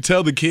bubbly. You could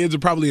tell the kids are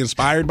probably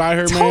inspired by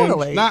her, man.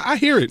 Totally. Nah, I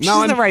hear it. She's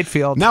Now in the right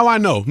field. Now I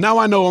know. Now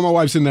I know when my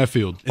wife's in that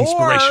field.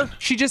 Inspiration. Or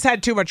she just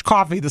had too much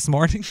coffee this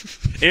morning.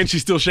 And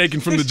she's still shaking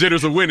from the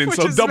jitters of winning, Which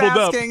so is doubled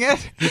up. masking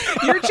it.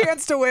 Your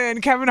chance to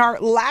win Kevin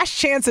Hart last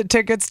chance at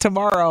tickets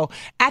tomorrow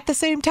at the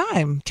same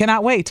time.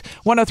 Cannot wait.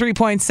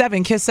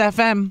 103.7 Kiss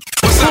FM.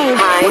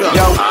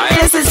 Hi.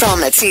 This is on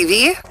the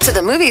TV, to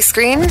the movie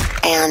screen,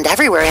 and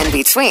everywhere in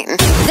between.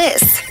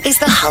 This is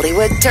the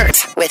Hollywood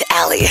Dirt with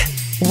Allie.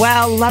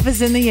 Well, love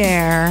is in the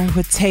air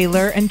with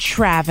Taylor and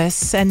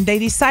Travis, and they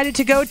decided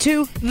to go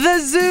to the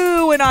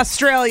zoo in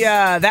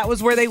Australia. That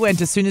was where they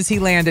went as soon as he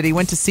landed. He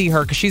went to see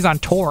her because she's on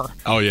tour.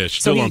 Oh, yeah,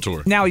 she's still on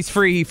tour. Now he's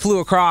free. He flew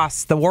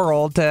across the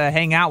world to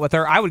hang out with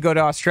her. I would go to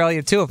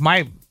Australia, too, if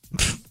my...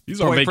 He's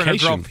on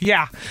vacation.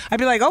 Yeah. I'd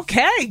be like,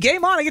 okay,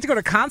 game on. I get to go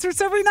to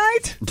concerts every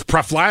night.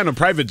 Fly on a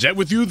private jet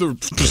with you to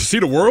see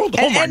the world?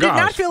 Oh, my God. And did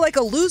not feel like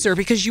a loser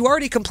because you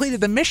already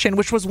completed the mission,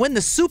 which was win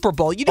the Super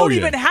Bowl. You don't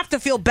even have to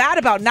feel bad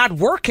about not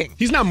working.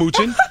 He's not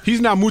mooching. He's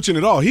not mooching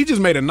at all. He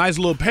just made a nice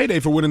little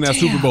payday for winning that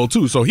Super Bowl,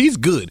 too. So he's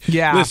good.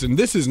 Yeah. Listen,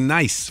 this is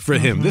nice for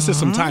him. This is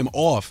some time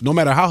off, no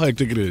matter how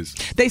hectic it is.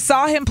 They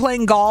saw him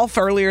playing golf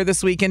earlier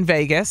this week in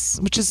Vegas,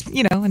 which is,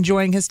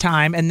 enjoying his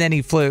time. And then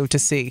he flew to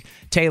see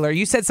Taylor.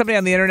 You said somebody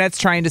on the internet's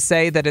trying to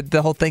say that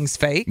the whole thing's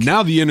fake.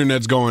 Now the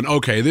internet's going,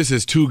 okay, this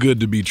is too good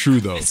to be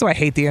true, though. So I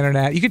hate the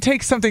internet. You can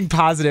take something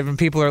positive and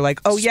people are like,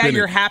 oh, yeah,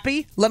 you're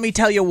happy? Let me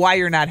tell you why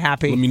you're not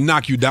happy. Let me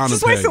knock you down a peg. This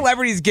is why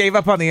celebrities gave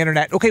up on the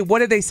internet. Okay,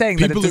 what are they saying?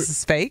 That this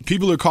is fake?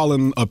 People are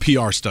calling a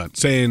PR stunt,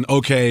 saying,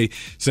 okay,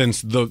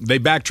 since they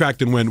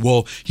backtracked and went,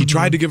 well, he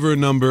tried to give her a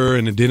number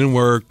and it didn't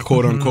work,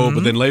 quote unquote,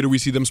 but then later we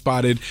see them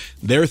spotted.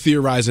 They're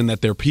theorizing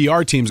that their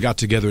PR teams got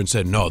together and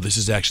said, no, this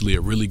is actually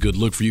a really good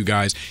look for you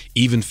guys.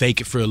 Even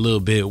fake it for a little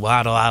bit.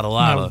 Waddle.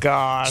 Oh,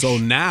 gosh. So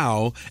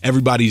now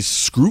everybody's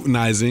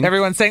scrutinizing.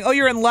 Everyone's saying, oh,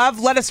 you're in love?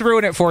 Let us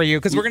ruin it for you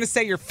because we're going to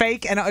say you're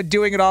fake and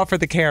doing it all for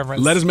the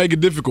cameras. Let us make it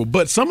difficult.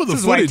 But some of the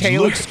footage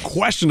looks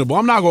questionable.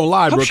 I'm not going to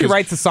lie, bro. She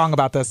writes a song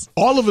about this.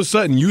 All of a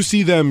sudden, you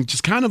see them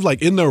just kind of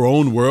like in their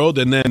own world,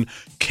 and then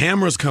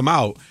cameras come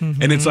out,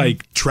 and it's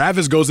like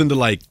Travis goes into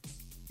like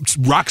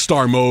rock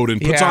star mode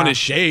and puts on his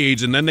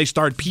shades, and then they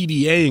start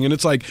PDAing, and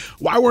it's like,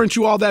 why weren't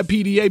you all that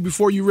PDA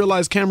before you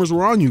realized cameras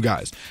were on you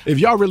guys? If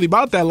y'all really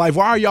about that life,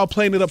 why are y'all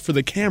playing it up for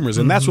the cameras?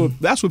 And that's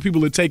what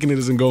people are taking it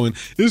as and going,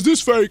 is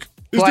this fake?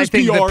 Is this I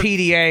think PR? the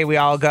PDA, we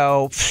all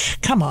go,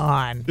 come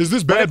on. Is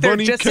this Bad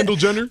Bunny, Kendall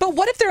Jenner? But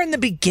what if they're in the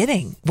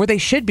beginning where they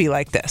should be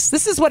like this?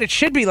 This is what it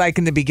should be like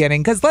in the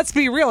beginning. Because let's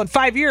be real, in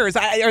 5 years,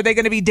 are they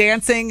going to be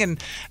dancing and,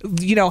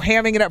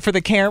 hamming it up for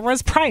the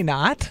cameras? Probably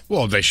not.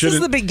 Well, they shouldn't.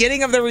 This is the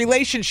beginning of the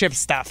relationship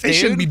stuff, They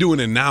shouldn't be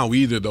doing it now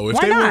either, though.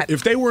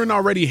 If they weren't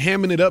already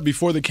hamming it up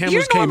before the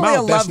cameras came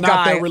out, that's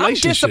not their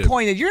relationship. I'm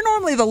disappointed. You're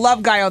normally the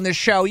love guy on this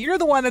show. You're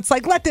the one that's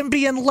like, let them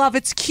be in love.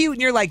 It's cute.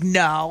 And you're like,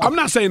 no. I'm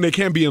not saying they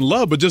can't be in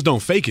love, but just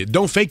don't fake it.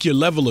 Don't fake your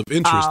level of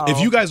interest. If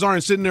you guys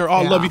aren't sitting there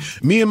all lovey,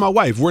 me and my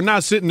wife, we're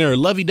not sitting there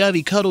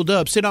lovey-dovey, cuddled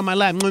up, sit on my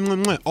lap,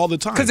 all the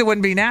time. Because it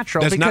wouldn't be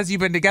natural you've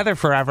been together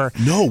forever.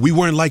 No, we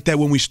weren't like that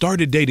when we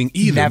started dating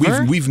either.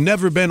 Never? We've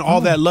never been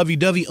all that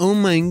lovey-dovey, oh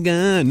my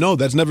God. No,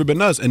 that's never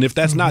been us. And if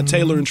that's not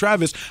Taylor and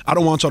Travis, I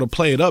don't want y'all to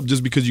play it up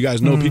just because you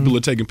guys know people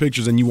are taking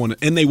pictures and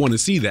they want to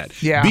see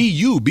that. Yeah. Be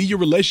you, be your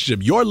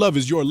relationship. Your love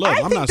is your love.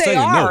 I'm not saying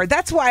no.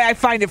 That's why I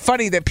find it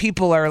funny that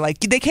people are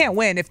like, they can't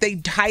win. If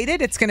they hide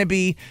it, it's going to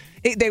be...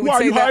 They would why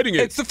say are you that hiding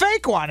it? It's the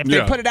fake one. If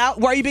they put it out,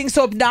 why are you being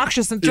so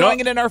obnoxious and throwing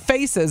it in our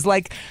faces?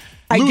 Like,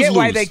 I get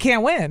why they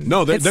can't win.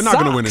 No, they're not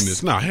going to win in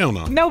this. No, hell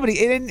no.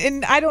 Nobody.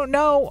 And I don't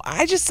know.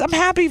 I'm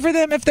happy for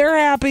them if they're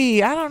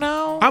happy. I don't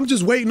know. I'm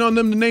just waiting on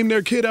them to name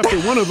their kid after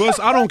one of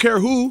us. I don't care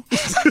who.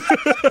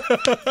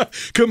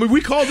 We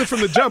called it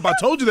from the jump. I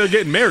told you they're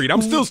getting married.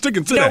 I'm still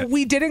sticking to that. No,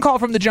 we didn't call it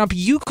from the jump.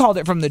 You called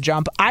it from the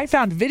jump. I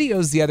found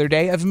videos the other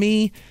day of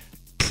me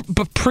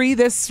pre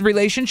this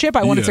relationship.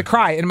 I wanted to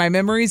cry in my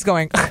memories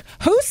going,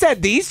 who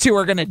said these two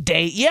are going to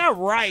date? Yeah,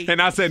 right.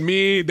 And I said,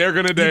 they're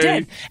going to date. You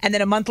did. And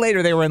then a month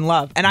later, they were in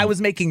love. And I was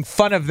making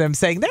fun of them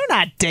saying, they're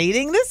not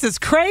dating. This is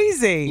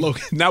crazy. Look,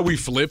 now we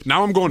flipped.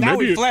 Now I'm going,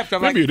 maybe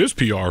it is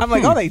PR. I'm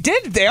like, oh, they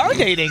are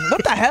dating.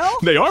 What the hell?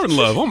 They are in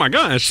love. Oh, my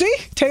gosh. See?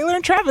 Taylor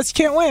and Travis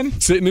can't win.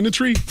 Sitting in a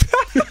tree.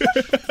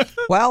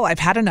 Well, I've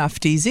had enough,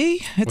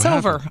 DZ. It's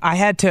over. I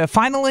had to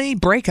finally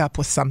break up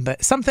with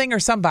something or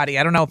somebody.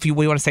 I don't know if we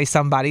want to say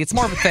somebody. It's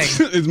more of a thing.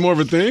 It's more of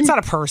a thing? It's not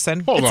a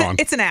person. Hold on.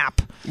 It's an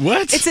app.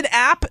 What? It's an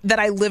app that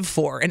I live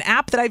for, an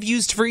app that I've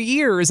used for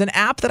years, an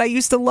app that I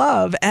used to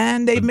love,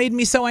 and they've made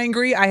me so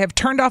angry. I have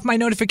turned off my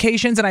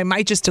notifications, and I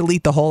might just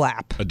delete the whole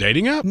app. A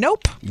dating app?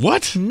 Nope.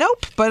 What?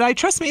 Nope. But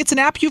trust me, it's an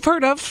app you've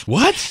heard of.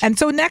 What? And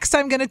so next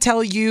I'm going to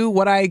tell you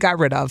what I got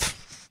rid of.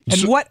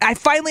 And what I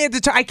finally had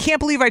to I can't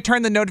believe I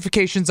turned the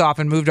notifications off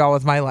and moved on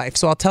with my life.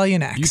 So I'll tell you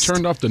next. You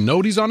turned off the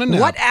noties on an app?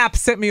 What app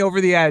sent me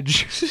over the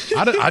edge?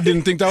 I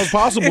didn't think that was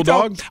possible,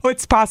 dog. Oh,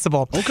 it's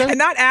possible. Okay. And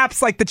not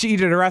apps like that you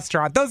eat at a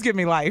restaurant. Those give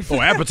me life. Oh,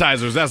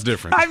 appetizers, that's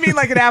different. I mean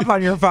like an app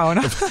on your phone.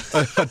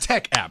 a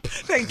tech app.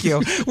 Thank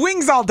you.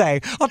 Wings all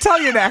day. I'll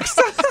tell you next.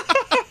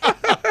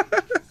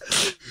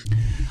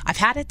 I've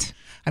had it.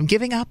 I'm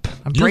giving up.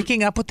 I'm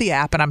breaking up with the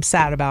app, and I'm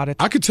sad about it.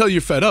 I could tell you're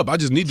fed up. I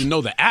just need to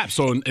know the app,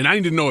 and I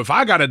need to know if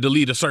I got to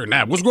delete a certain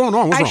app. What's going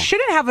on? What's wrong? I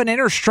shouldn't have an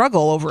inner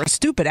struggle over a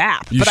stupid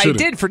app, but I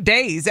did for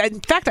days. In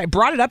fact, I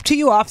brought it up to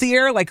you off the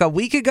air like a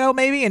week ago,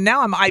 maybe, and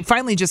now I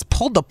finally just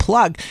pulled the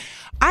plug.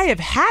 I have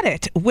had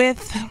it with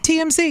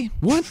TMZ.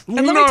 What? And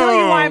let me tell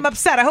you why I'm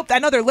upset. I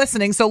know they're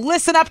listening, so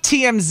listen up,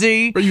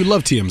 TMZ. But you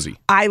love TMZ.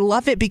 I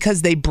love it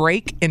because they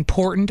break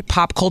important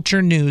pop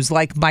culture news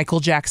like Michael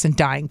Jackson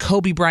dying,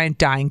 Kobe Bryant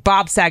dying,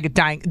 Bob Saget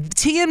dying.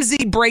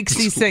 TMZ breaks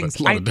these things. That's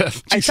a lot of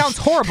death. It sounds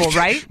horrible,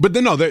 right? But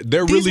no,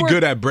 they're really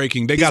good at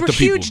breaking. They got the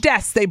people. Huge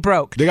deaths they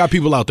broke. They got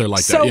people out there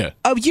like that, yeah.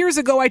 So years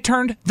ago, I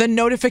turned the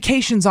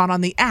notifications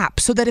on the app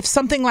so that if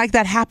something like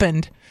that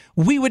happened,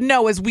 we would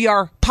know, as we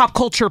are pop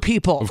culture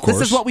people. Of course.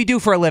 This is what we do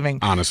for a living.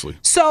 Honestly.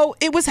 So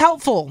it was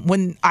helpful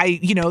when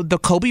the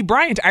Kobe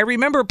Bryant, I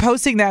remember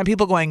posting that and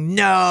people going,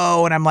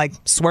 no. And I'm like,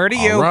 swear to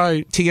you, all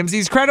right.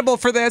 TMZ's credible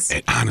for this.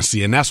 And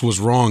honestly, and that's what's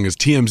wrong, is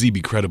TMZ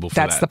be credible for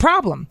that. That's the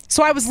problem.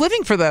 So I was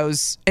living for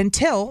those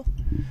until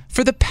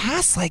for the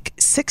past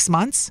 6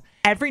 months,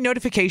 every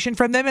notification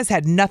from them has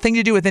had nothing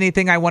to do with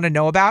anything I want to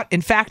know about.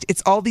 In fact,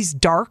 it's all these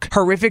dark,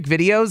 horrific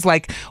videos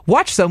like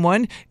watch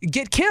someone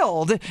get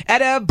killed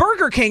at a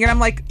Burger King. And I'm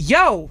like,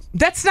 yo,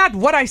 that's not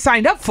what I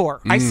signed up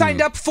for. I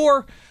signed up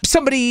for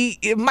somebody,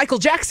 Michael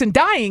Jackson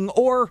dying,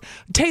 or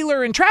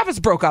Taylor and Travis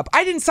broke up.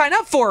 I didn't sign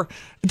up for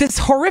this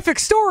horrific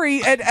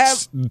story at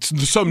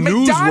some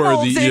McDonald's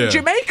newsworthy in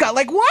Jamaica.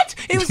 Like, what?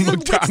 It was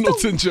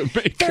McDonald's in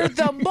Jamaica. They're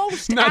the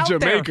most not out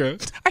Jamaica. There.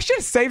 I should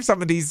have saved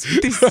some of these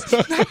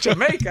not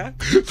Jamaica.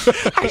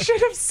 I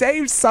should have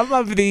saved some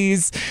of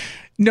these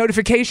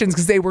notifications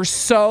because they were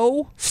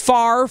so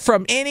far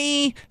from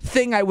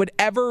anything I would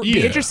ever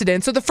be interested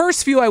in. So the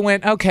first few I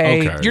went,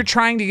 okay. You're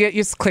trying to get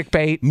us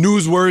clickbait.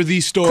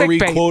 Newsworthy story,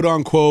 clickbait. Quote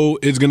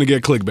unquote, is going to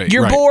get clickbait.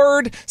 You're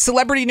bored.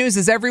 Celebrity news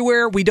is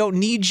everywhere. We don't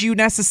need you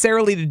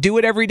necessarily to do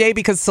it every day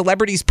because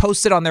celebrities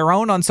post it on their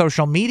own on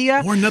social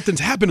media. Or nothing's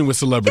happening with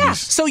celebrities. Yeah.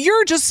 So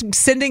you're just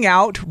sending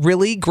out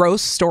really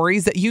gross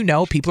stories that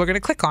people are going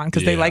to click on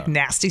because they like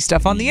nasty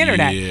stuff on the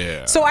internet.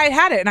 Yeah. So I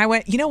had it and I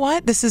went, you know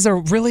what? This is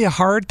really a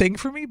hard thing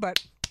for me,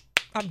 but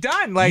I'm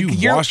done.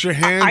 You wash your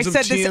hands I of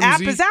said TMZ? this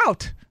app is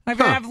out.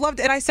 I've loved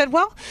it. And I said,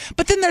 well,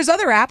 but then there's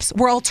other apps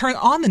where I'll turn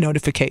on the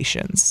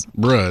notifications.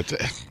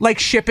 Bruh. Like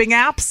shipping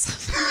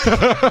apps.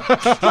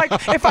 Like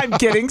if I'm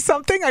getting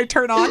something, I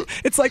turn on.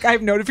 It's like I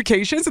have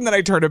notifications and then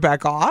I turn it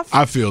back off.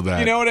 I feel that.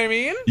 You know what I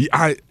mean?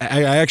 I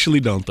actually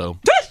don't, though.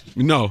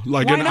 No,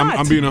 Why not?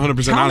 I'm being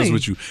 100% honest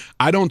with you.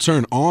 I don't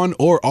turn on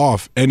or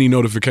off any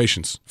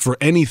notifications for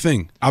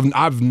anything. I've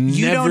never.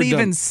 You don't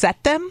even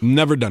set them?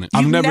 Never done it.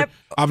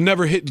 I've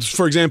never hit,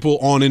 for example,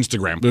 on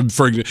Instagram.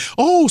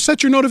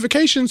 Set your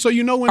notifications so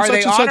you know when Are such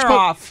they and on such. Or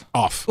off?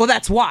 Off. Well,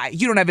 that's why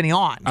you don't have any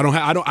on.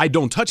 I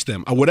don't touch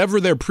them.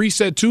 Whatever they're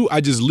preset to, I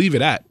just leave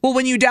it at. Well,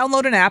 when you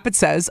download an app, it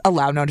says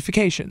allow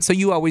notifications, so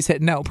you always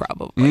hit no,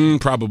 probably.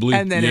 Probably.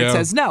 And then it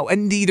says no,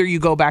 and either you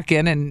go back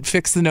in and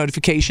fix the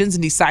notifications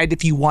and decide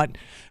if you want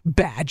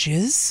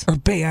badges or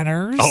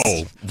banners.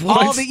 Oh,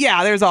 what?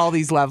 There's all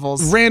these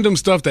levels. Random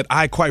stuff that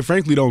I quite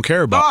frankly don't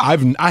care about.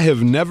 I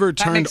have never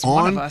turned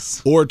on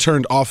or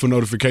turned off a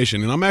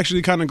notification, and I'm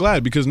actually kind of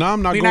glad because now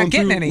I'm not going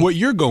through what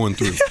you're going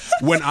through.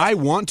 When I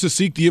want to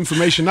seek the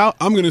information out,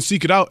 I'm going to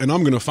seek it out and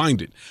I'm going to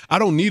find it. I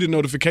don't need a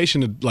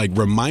notification to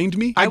remind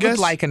me. I guess. Would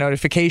like a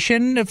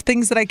notification of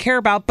things that I care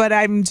about, but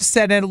I'm just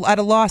at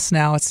a loss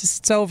now.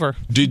 It's over.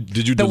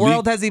 Did you? The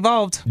world has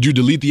evolved. Did you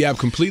delete the app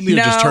completely, or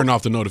just turn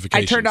off the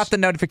notifications? I turned off the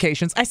notifications.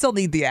 I still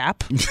need the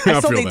app. I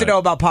still need to know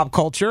about pop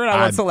culture and I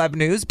want celeb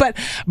news, but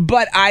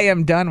I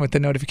am done with the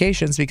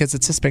notifications because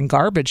it's just been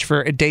garbage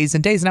for days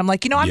and days. And I'm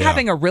like, I'm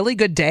having a really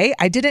good day.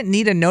 I didn't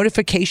need a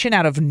notification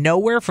out of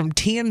nowhere from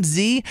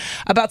TMZ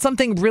about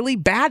something really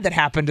bad that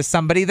happened to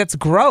somebody that's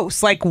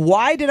gross. Like,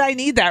 why did I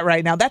need that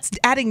right now? That's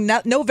adding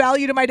no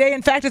value to my day.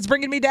 In fact, it's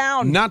bringing me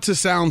down. Not to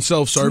sound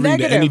self-serving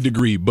to any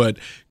degree, but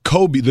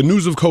Kobe, the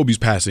news of Kobe's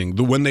passing,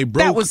 when they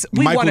broke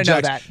Michael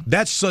Jackson,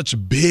 that's such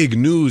big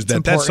news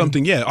that's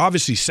something,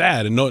 obviously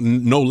sad and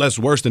no less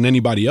worse than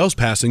anybody else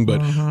passing.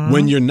 But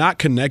when you're not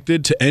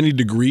connected to any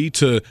degree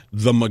to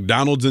the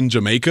McDonald's in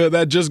Jamaica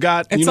that just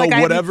got,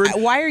 whatever.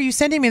 Why are you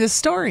sending me this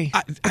story?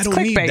 I don't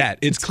clickbait. Need that.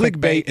 It's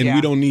clickbait, and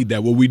we don't need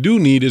that. What we do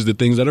need is the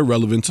things that are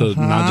relevant to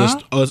not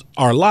just us,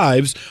 our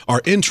lives,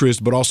 our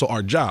interests, but also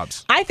our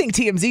jobs. I think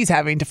TMZ's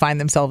having to find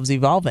themselves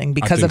evolving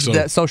because of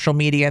the social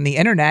media and the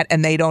internet,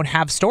 and they don't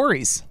have stories.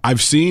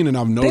 I've seen and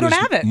I've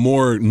noticed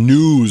more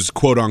news,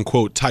 quote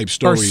unquote, type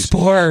stories.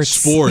 Or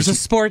sports. There's a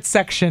sports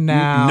section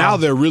now. Now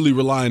they're really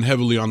relying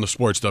heavily on the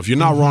sports stuff. You're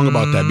not wrong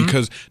about that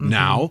because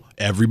now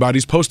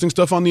everybody's posting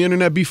stuff on the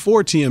internet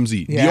before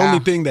TMZ. Yeah. The only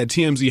thing that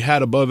TMZ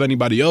had above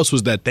anybody else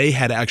was that they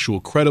had actual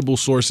credible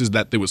sources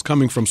that it was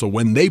coming from. So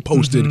when they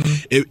posted,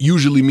 it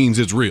usually means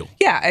it's real.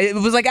 Yeah, it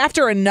was like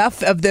after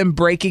enough of them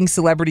breaking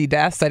celebrity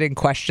deaths, I didn't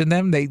question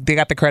them. They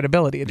got the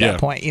credibility at that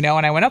point, and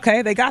I went,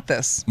 okay, they got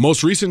this.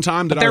 Most recent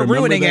time that They're I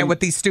remember ruining them, it with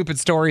these stupid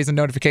stories and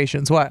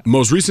notifications. What?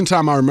 Most recent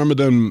time I remember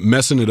them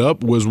messing it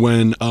up was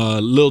when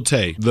Lil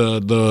Tay,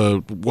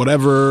 the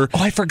whatever.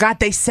 Oh, I forgot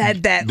they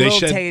said that Lil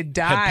Tay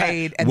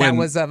died, and that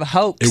was a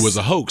hoax. It was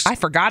a hoax. I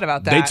forgot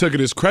about that. They took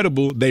it as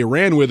credible. They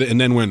ran with it, and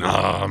then went,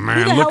 oh man,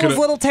 Who the look hell at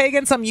was Lil Tay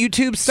again? Some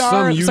YouTube star?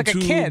 Some It was YouTube like a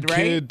kid, right?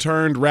 kid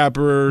turned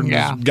rapper.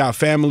 Yeah. Got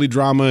family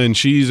drama, and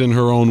she's in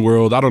her own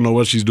world. I don't know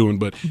what she's doing,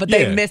 but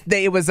they missed.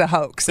 It was a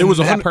hoax. It was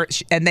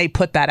and they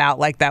put that out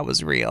like that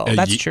was real.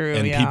 That's true.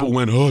 And people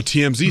went, oh,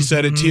 TMZ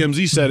said it.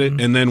 TMZ said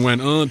it, and then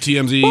went,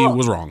 TMZ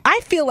was wrong. I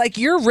feel like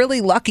you're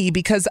really lucky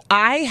because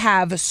I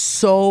have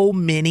so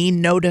many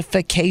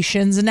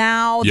notifications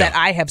now that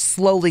I have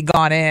slowly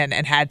gone in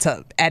and had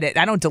to edit.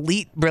 I don't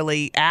delete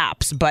really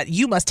apps, but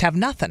you must have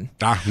nothing.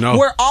 No.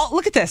 We're all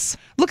look at this.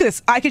 Look at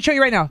this. I can show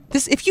you right now.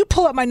 This, if you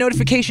pull up my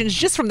notifications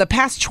just from the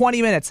past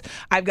 20 minutes,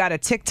 I've got a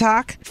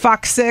TikTok,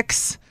 Fox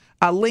 6.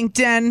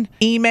 LinkedIn,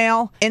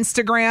 email,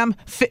 Instagram.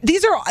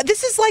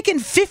 This is like in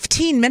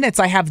 15 minutes.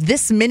 I have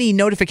this many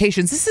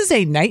notifications. This is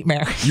a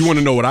nightmare. You want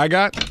to know what I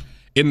got?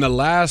 In the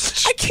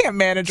last I can't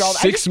manage all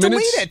that. 6 I just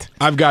minutes, delete it.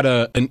 I've got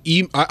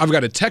I've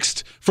got a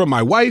text from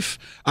my wife.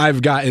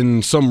 I've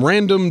gotten some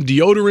random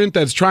deodorant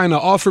that's trying to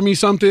offer me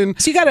something.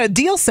 So you got a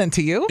deal sent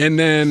to you. And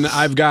then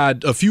I've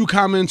got a few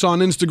comments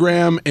on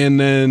Instagram and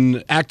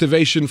then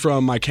activation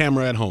from my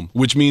camera at home,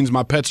 which means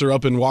my pets are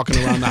up and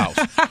walking around the house.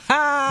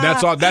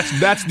 That's all.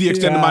 That's the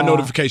extent of my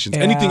notifications.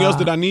 Yeah. Anything else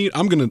that I need,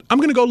 I'm gonna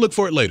go look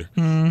for it later,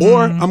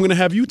 or I'm gonna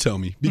have you tell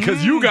me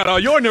because you got all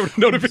your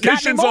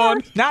notifications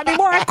on. Not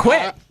anymore. I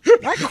quit.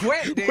 I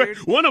quit, dude.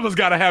 One of us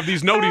got to have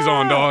these noties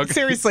on, dog.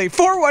 Seriously.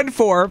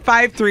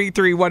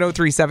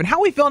 414-533-1037. How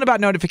are we feeling about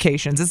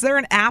notifications? Is there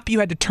an app you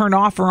had to turn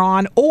off or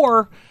on,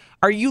 or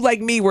are you like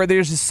me where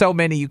there's just so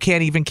many you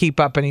can't even keep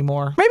up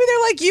anymore? Maybe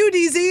they're like you,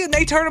 DZ, and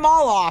they turn them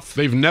all off.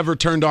 They've never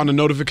turned on a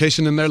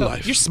notification in their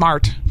life. You're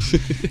smart.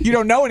 You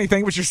don't know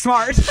anything, but you're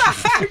smart.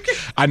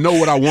 I know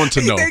what I want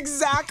to know.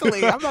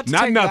 Exactly. I'm about to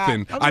Not take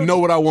nothing. that. I know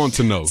what I want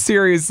to know.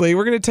 Seriously.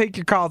 We're going to take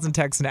your calls and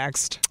texts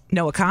next.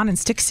 Noah Kahn and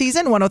Stick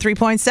Season,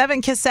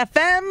 103.7 Kiss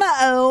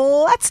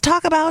FM. Let's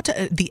talk about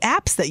the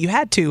apps that you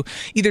had to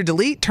either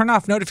delete, turn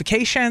off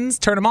notifications,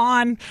 turn them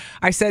on.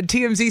 I said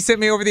TMZ sent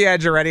me over the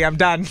edge already. I'm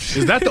done.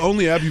 Is that the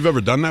only app you've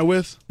ever done that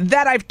with?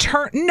 That I've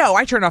turned. No,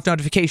 I turn off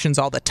notifications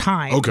all the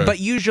time. Okay. But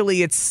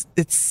usually it's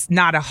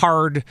not a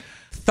hard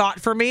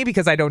thought for me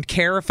because I don't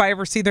care if I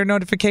ever see their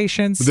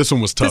notifications. But this one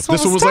was tough.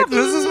 This one was like, tough.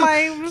 This is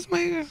my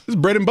this is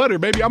bread and butter,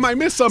 baby. I might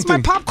miss something.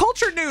 It's my pop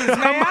culture news, man.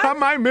 I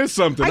might miss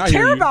something. I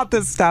hear care you. about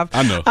this stuff.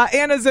 I know.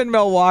 Anna's in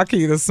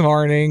Milwaukee this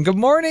morning. Good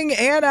morning,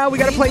 Anna. We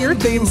got to play your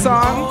theme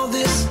song.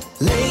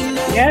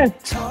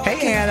 Yes.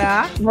 Hey,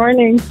 Anna.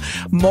 Morning.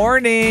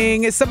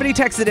 Morning. Somebody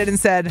texted in and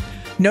said,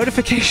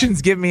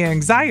 notifications give me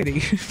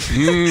anxiety.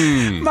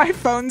 My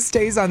phone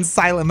stays on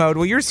silent mode.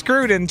 Well, you're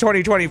screwed in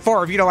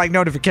 2024 if you don't like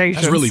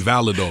notifications. That's really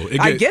valid, though.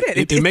 I get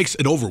it. It makes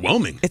it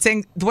overwhelming. It's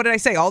saying, what did I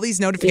say? All these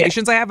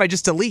notifications I have, I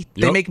just delete.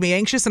 Yep. They make me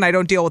anxious, and I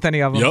don't deal with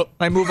any of them. Yep.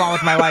 I move on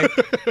with my life.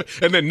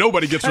 And then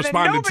nobody gets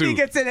responded nobody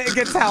to.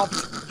 gets helped.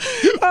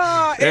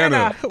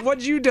 Anna,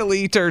 what'd you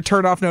delete or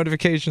turn off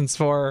notifications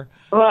for?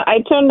 Well, I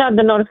turned on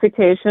the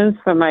notifications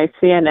for my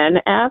CNN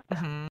app.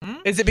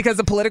 Is it because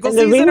of political And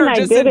the season reason or I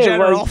just did in it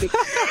general? was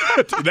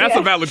That's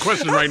a valid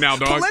question right now,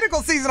 dog.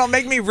 Political season will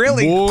make me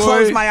really Boy.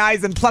 close my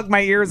eyes and plug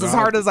my ears as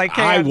hard as I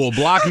can. I will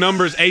block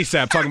numbers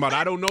ASAP. Talking about,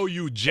 I don't know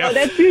you, Jeff.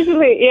 Well, that's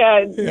usually,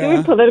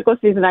 during political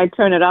season, I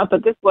turn it off,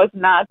 but this was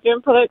not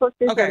during political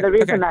season. The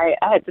reason I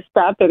had to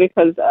stop it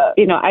because,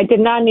 I did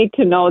not need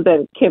to know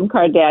that Kim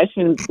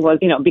Kardashian was,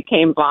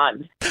 became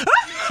blonde.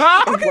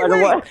 Okay,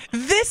 wait.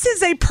 This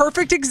is a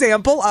perfect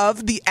example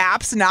of the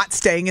apps not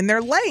staying in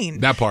their lane.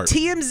 That part.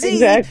 TMZ.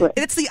 Exactly.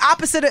 It's the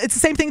opposite. It's the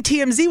same thing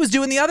TMZ was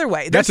doing the other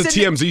way. That's a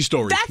TMZ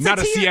story, not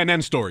a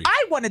CNN story.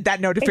 I wanted that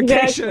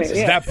notification. Exactly,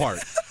 yeah. That part.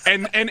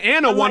 And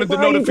Anna wanted the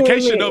why are you doing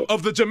notification me?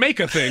 of the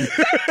Jamaica thing.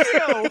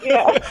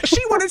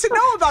 She wanted to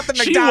know about the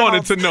McDonald's. She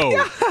wanted to know.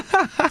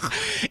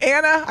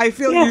 Anna, I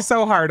feel you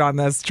so hard on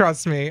this.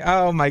 Trust me.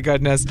 Oh, my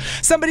goodness.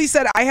 Somebody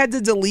said I had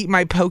to delete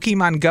my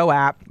Pokemon Go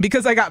app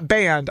because I got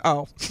banned.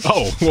 Oh,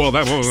 well,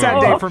 that was sad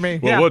day for me.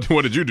 Well,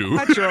 what did you do?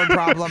 That's your own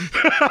problem.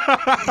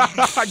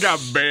 I got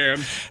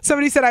banned.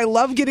 Somebody said, I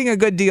love getting a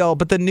good deal,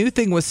 but the new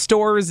thing with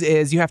stores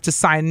is you have to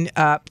sign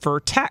up for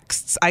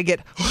texts. I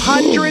get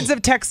hundreds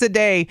of texts a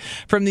day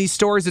from these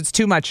stores. It's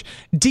too much.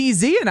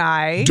 DZ and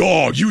I...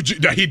 Dog,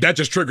 that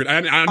just triggered.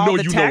 I know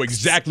you know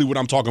exactly what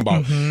I'm talking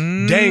about.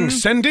 Dang,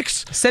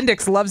 Sendix?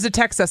 Sendix loves to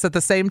text us at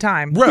the same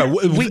time.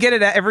 Bruh, we get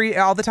it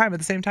all the time at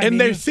the same time.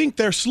 And they think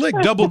they're slick,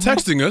 double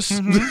texting us.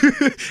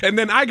 And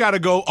then I got to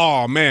go,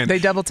 oh, man. They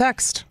double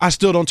text. I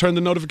still don't turn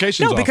the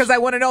notifications off. No, because I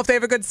want to know if they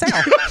have a good sale.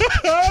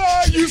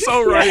 You're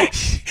so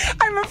right.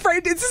 I'm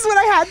afraid this is when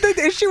I had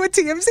the issue with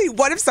TMZ.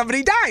 What if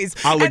somebody dies?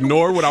 I'll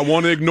ignore what I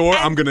want to ignore.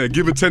 I'm going to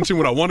give attention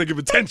what I want to give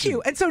attention. Thank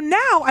you. And so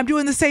now I'm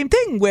doing the same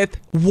thing with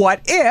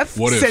what if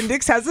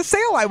Sendix has a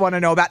sale I want to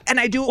know about. And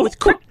I do it with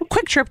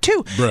Quick Trip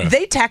too. Bruh.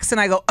 They text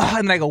and I go,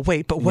 and then I go,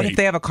 wait, but what if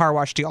they have a car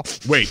wash deal?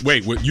 Wait.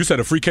 You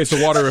said a free case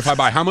of water if I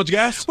buy how much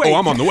gas? Wait,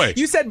 I'm on the way.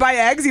 You said buy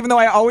eggs, even though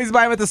I always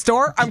buy them at the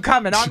store. I'm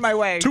coming, on my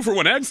way. 2 for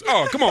 $1 eggs?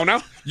 Oh, come on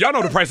now. Y'all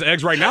know the price of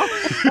eggs right now.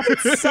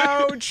 It's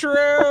so true.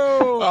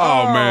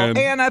 Oh, man.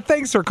 Anna,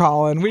 thanks for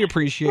calling. We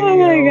appreciate you. Oh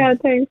my God,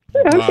 thanks.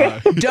 Okay.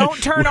 Don't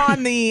turn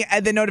on the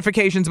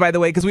notifications, by the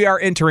way, because we are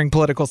entering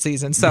political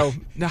season. So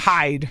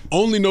hide.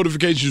 Only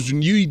notifications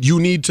you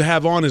need to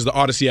have on is the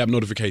Odyssey app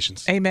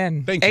notifications.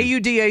 Amen. Thank you.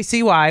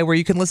 AUDACY, where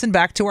you can listen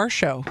back to our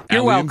show.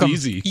 You're Allie and welcome.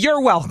 DZ. You're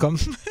welcome.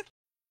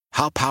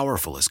 How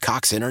powerful is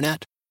Cox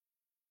Internet?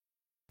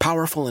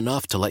 Powerful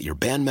enough to let your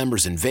band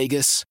members in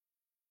Vegas,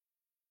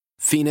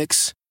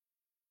 Phoenix,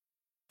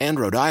 and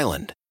Rhode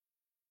Island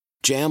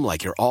jam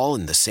like you're all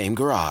in the same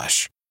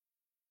garage.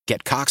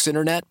 Get Cox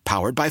Internet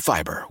powered by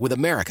fiber with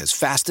America's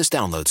fastest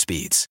download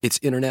speeds. It's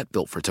internet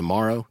built for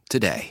tomorrow,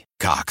 today.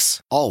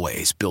 Cox,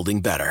 always building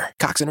better.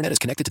 Cox Internet is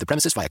connected to the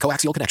premises via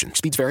coaxial connection.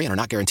 Speeds vary and are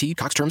not guaranteed.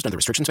 Cox terms and other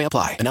restrictions may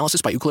apply.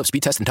 Analysis by Ookla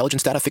Speed Test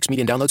Intelligence Data. Fixed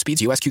median download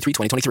speeds. US Q3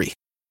 2023.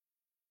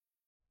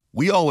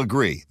 We all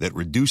agree that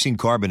reducing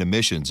carbon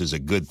emissions is a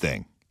good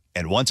thing.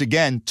 And once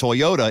again,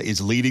 Toyota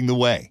is leading the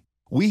way.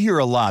 We hear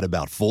a lot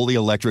about fully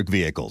electric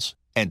vehicles,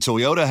 and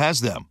Toyota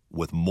has them,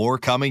 with more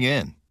coming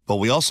in. But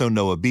we also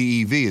know a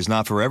BEV is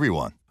not for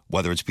everyone,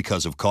 whether it's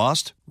because of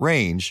cost,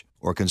 range,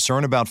 or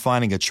concern about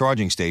finding a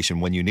charging station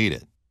when you need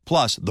it.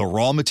 Plus, the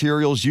raw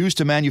materials used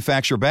to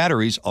manufacture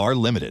batteries are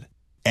limited.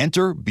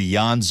 Enter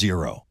Beyond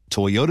Zero,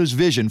 Toyota's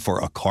vision for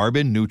a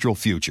carbon-neutral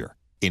future.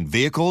 In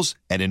vehicles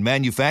and in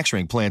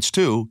manufacturing plants,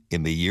 too,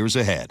 in the years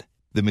ahead.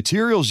 The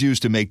materials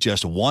used to make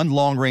just one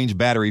long-range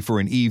battery for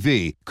an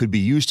EV could be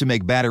used to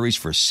make batteries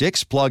for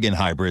 6 plug-in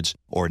hybrids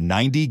or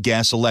 90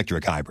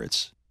 gas-electric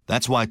hybrids.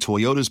 That's why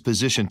Toyota's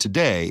position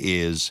today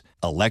is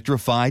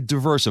electrified,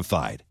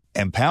 diversified,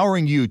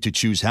 empowering you to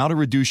choose how to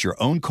reduce your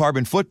own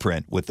carbon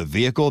footprint with the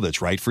vehicle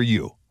that's right for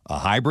you, a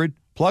hybrid,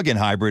 plug-in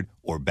hybrid,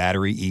 or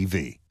battery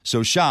EV.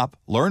 So shop,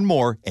 learn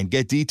more, and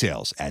get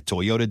details at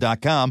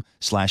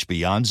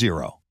toyota.com/beyond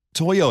zero.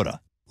 Toyota,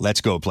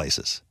 let's go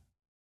places.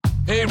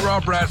 Hey,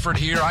 Rob Bradford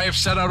here. I have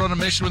set out on a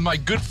mission with my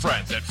good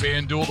friends at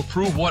FanDuel to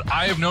prove what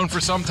I have known for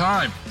some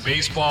time.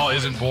 Baseball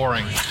isn't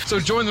boring.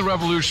 So join the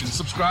revolution.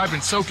 Subscribe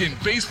and soak in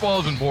Baseball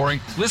Isn't Boring.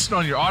 Listen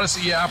on your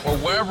Odyssey app or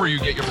wherever you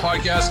get your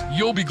podcasts.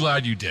 You'll be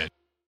glad you did.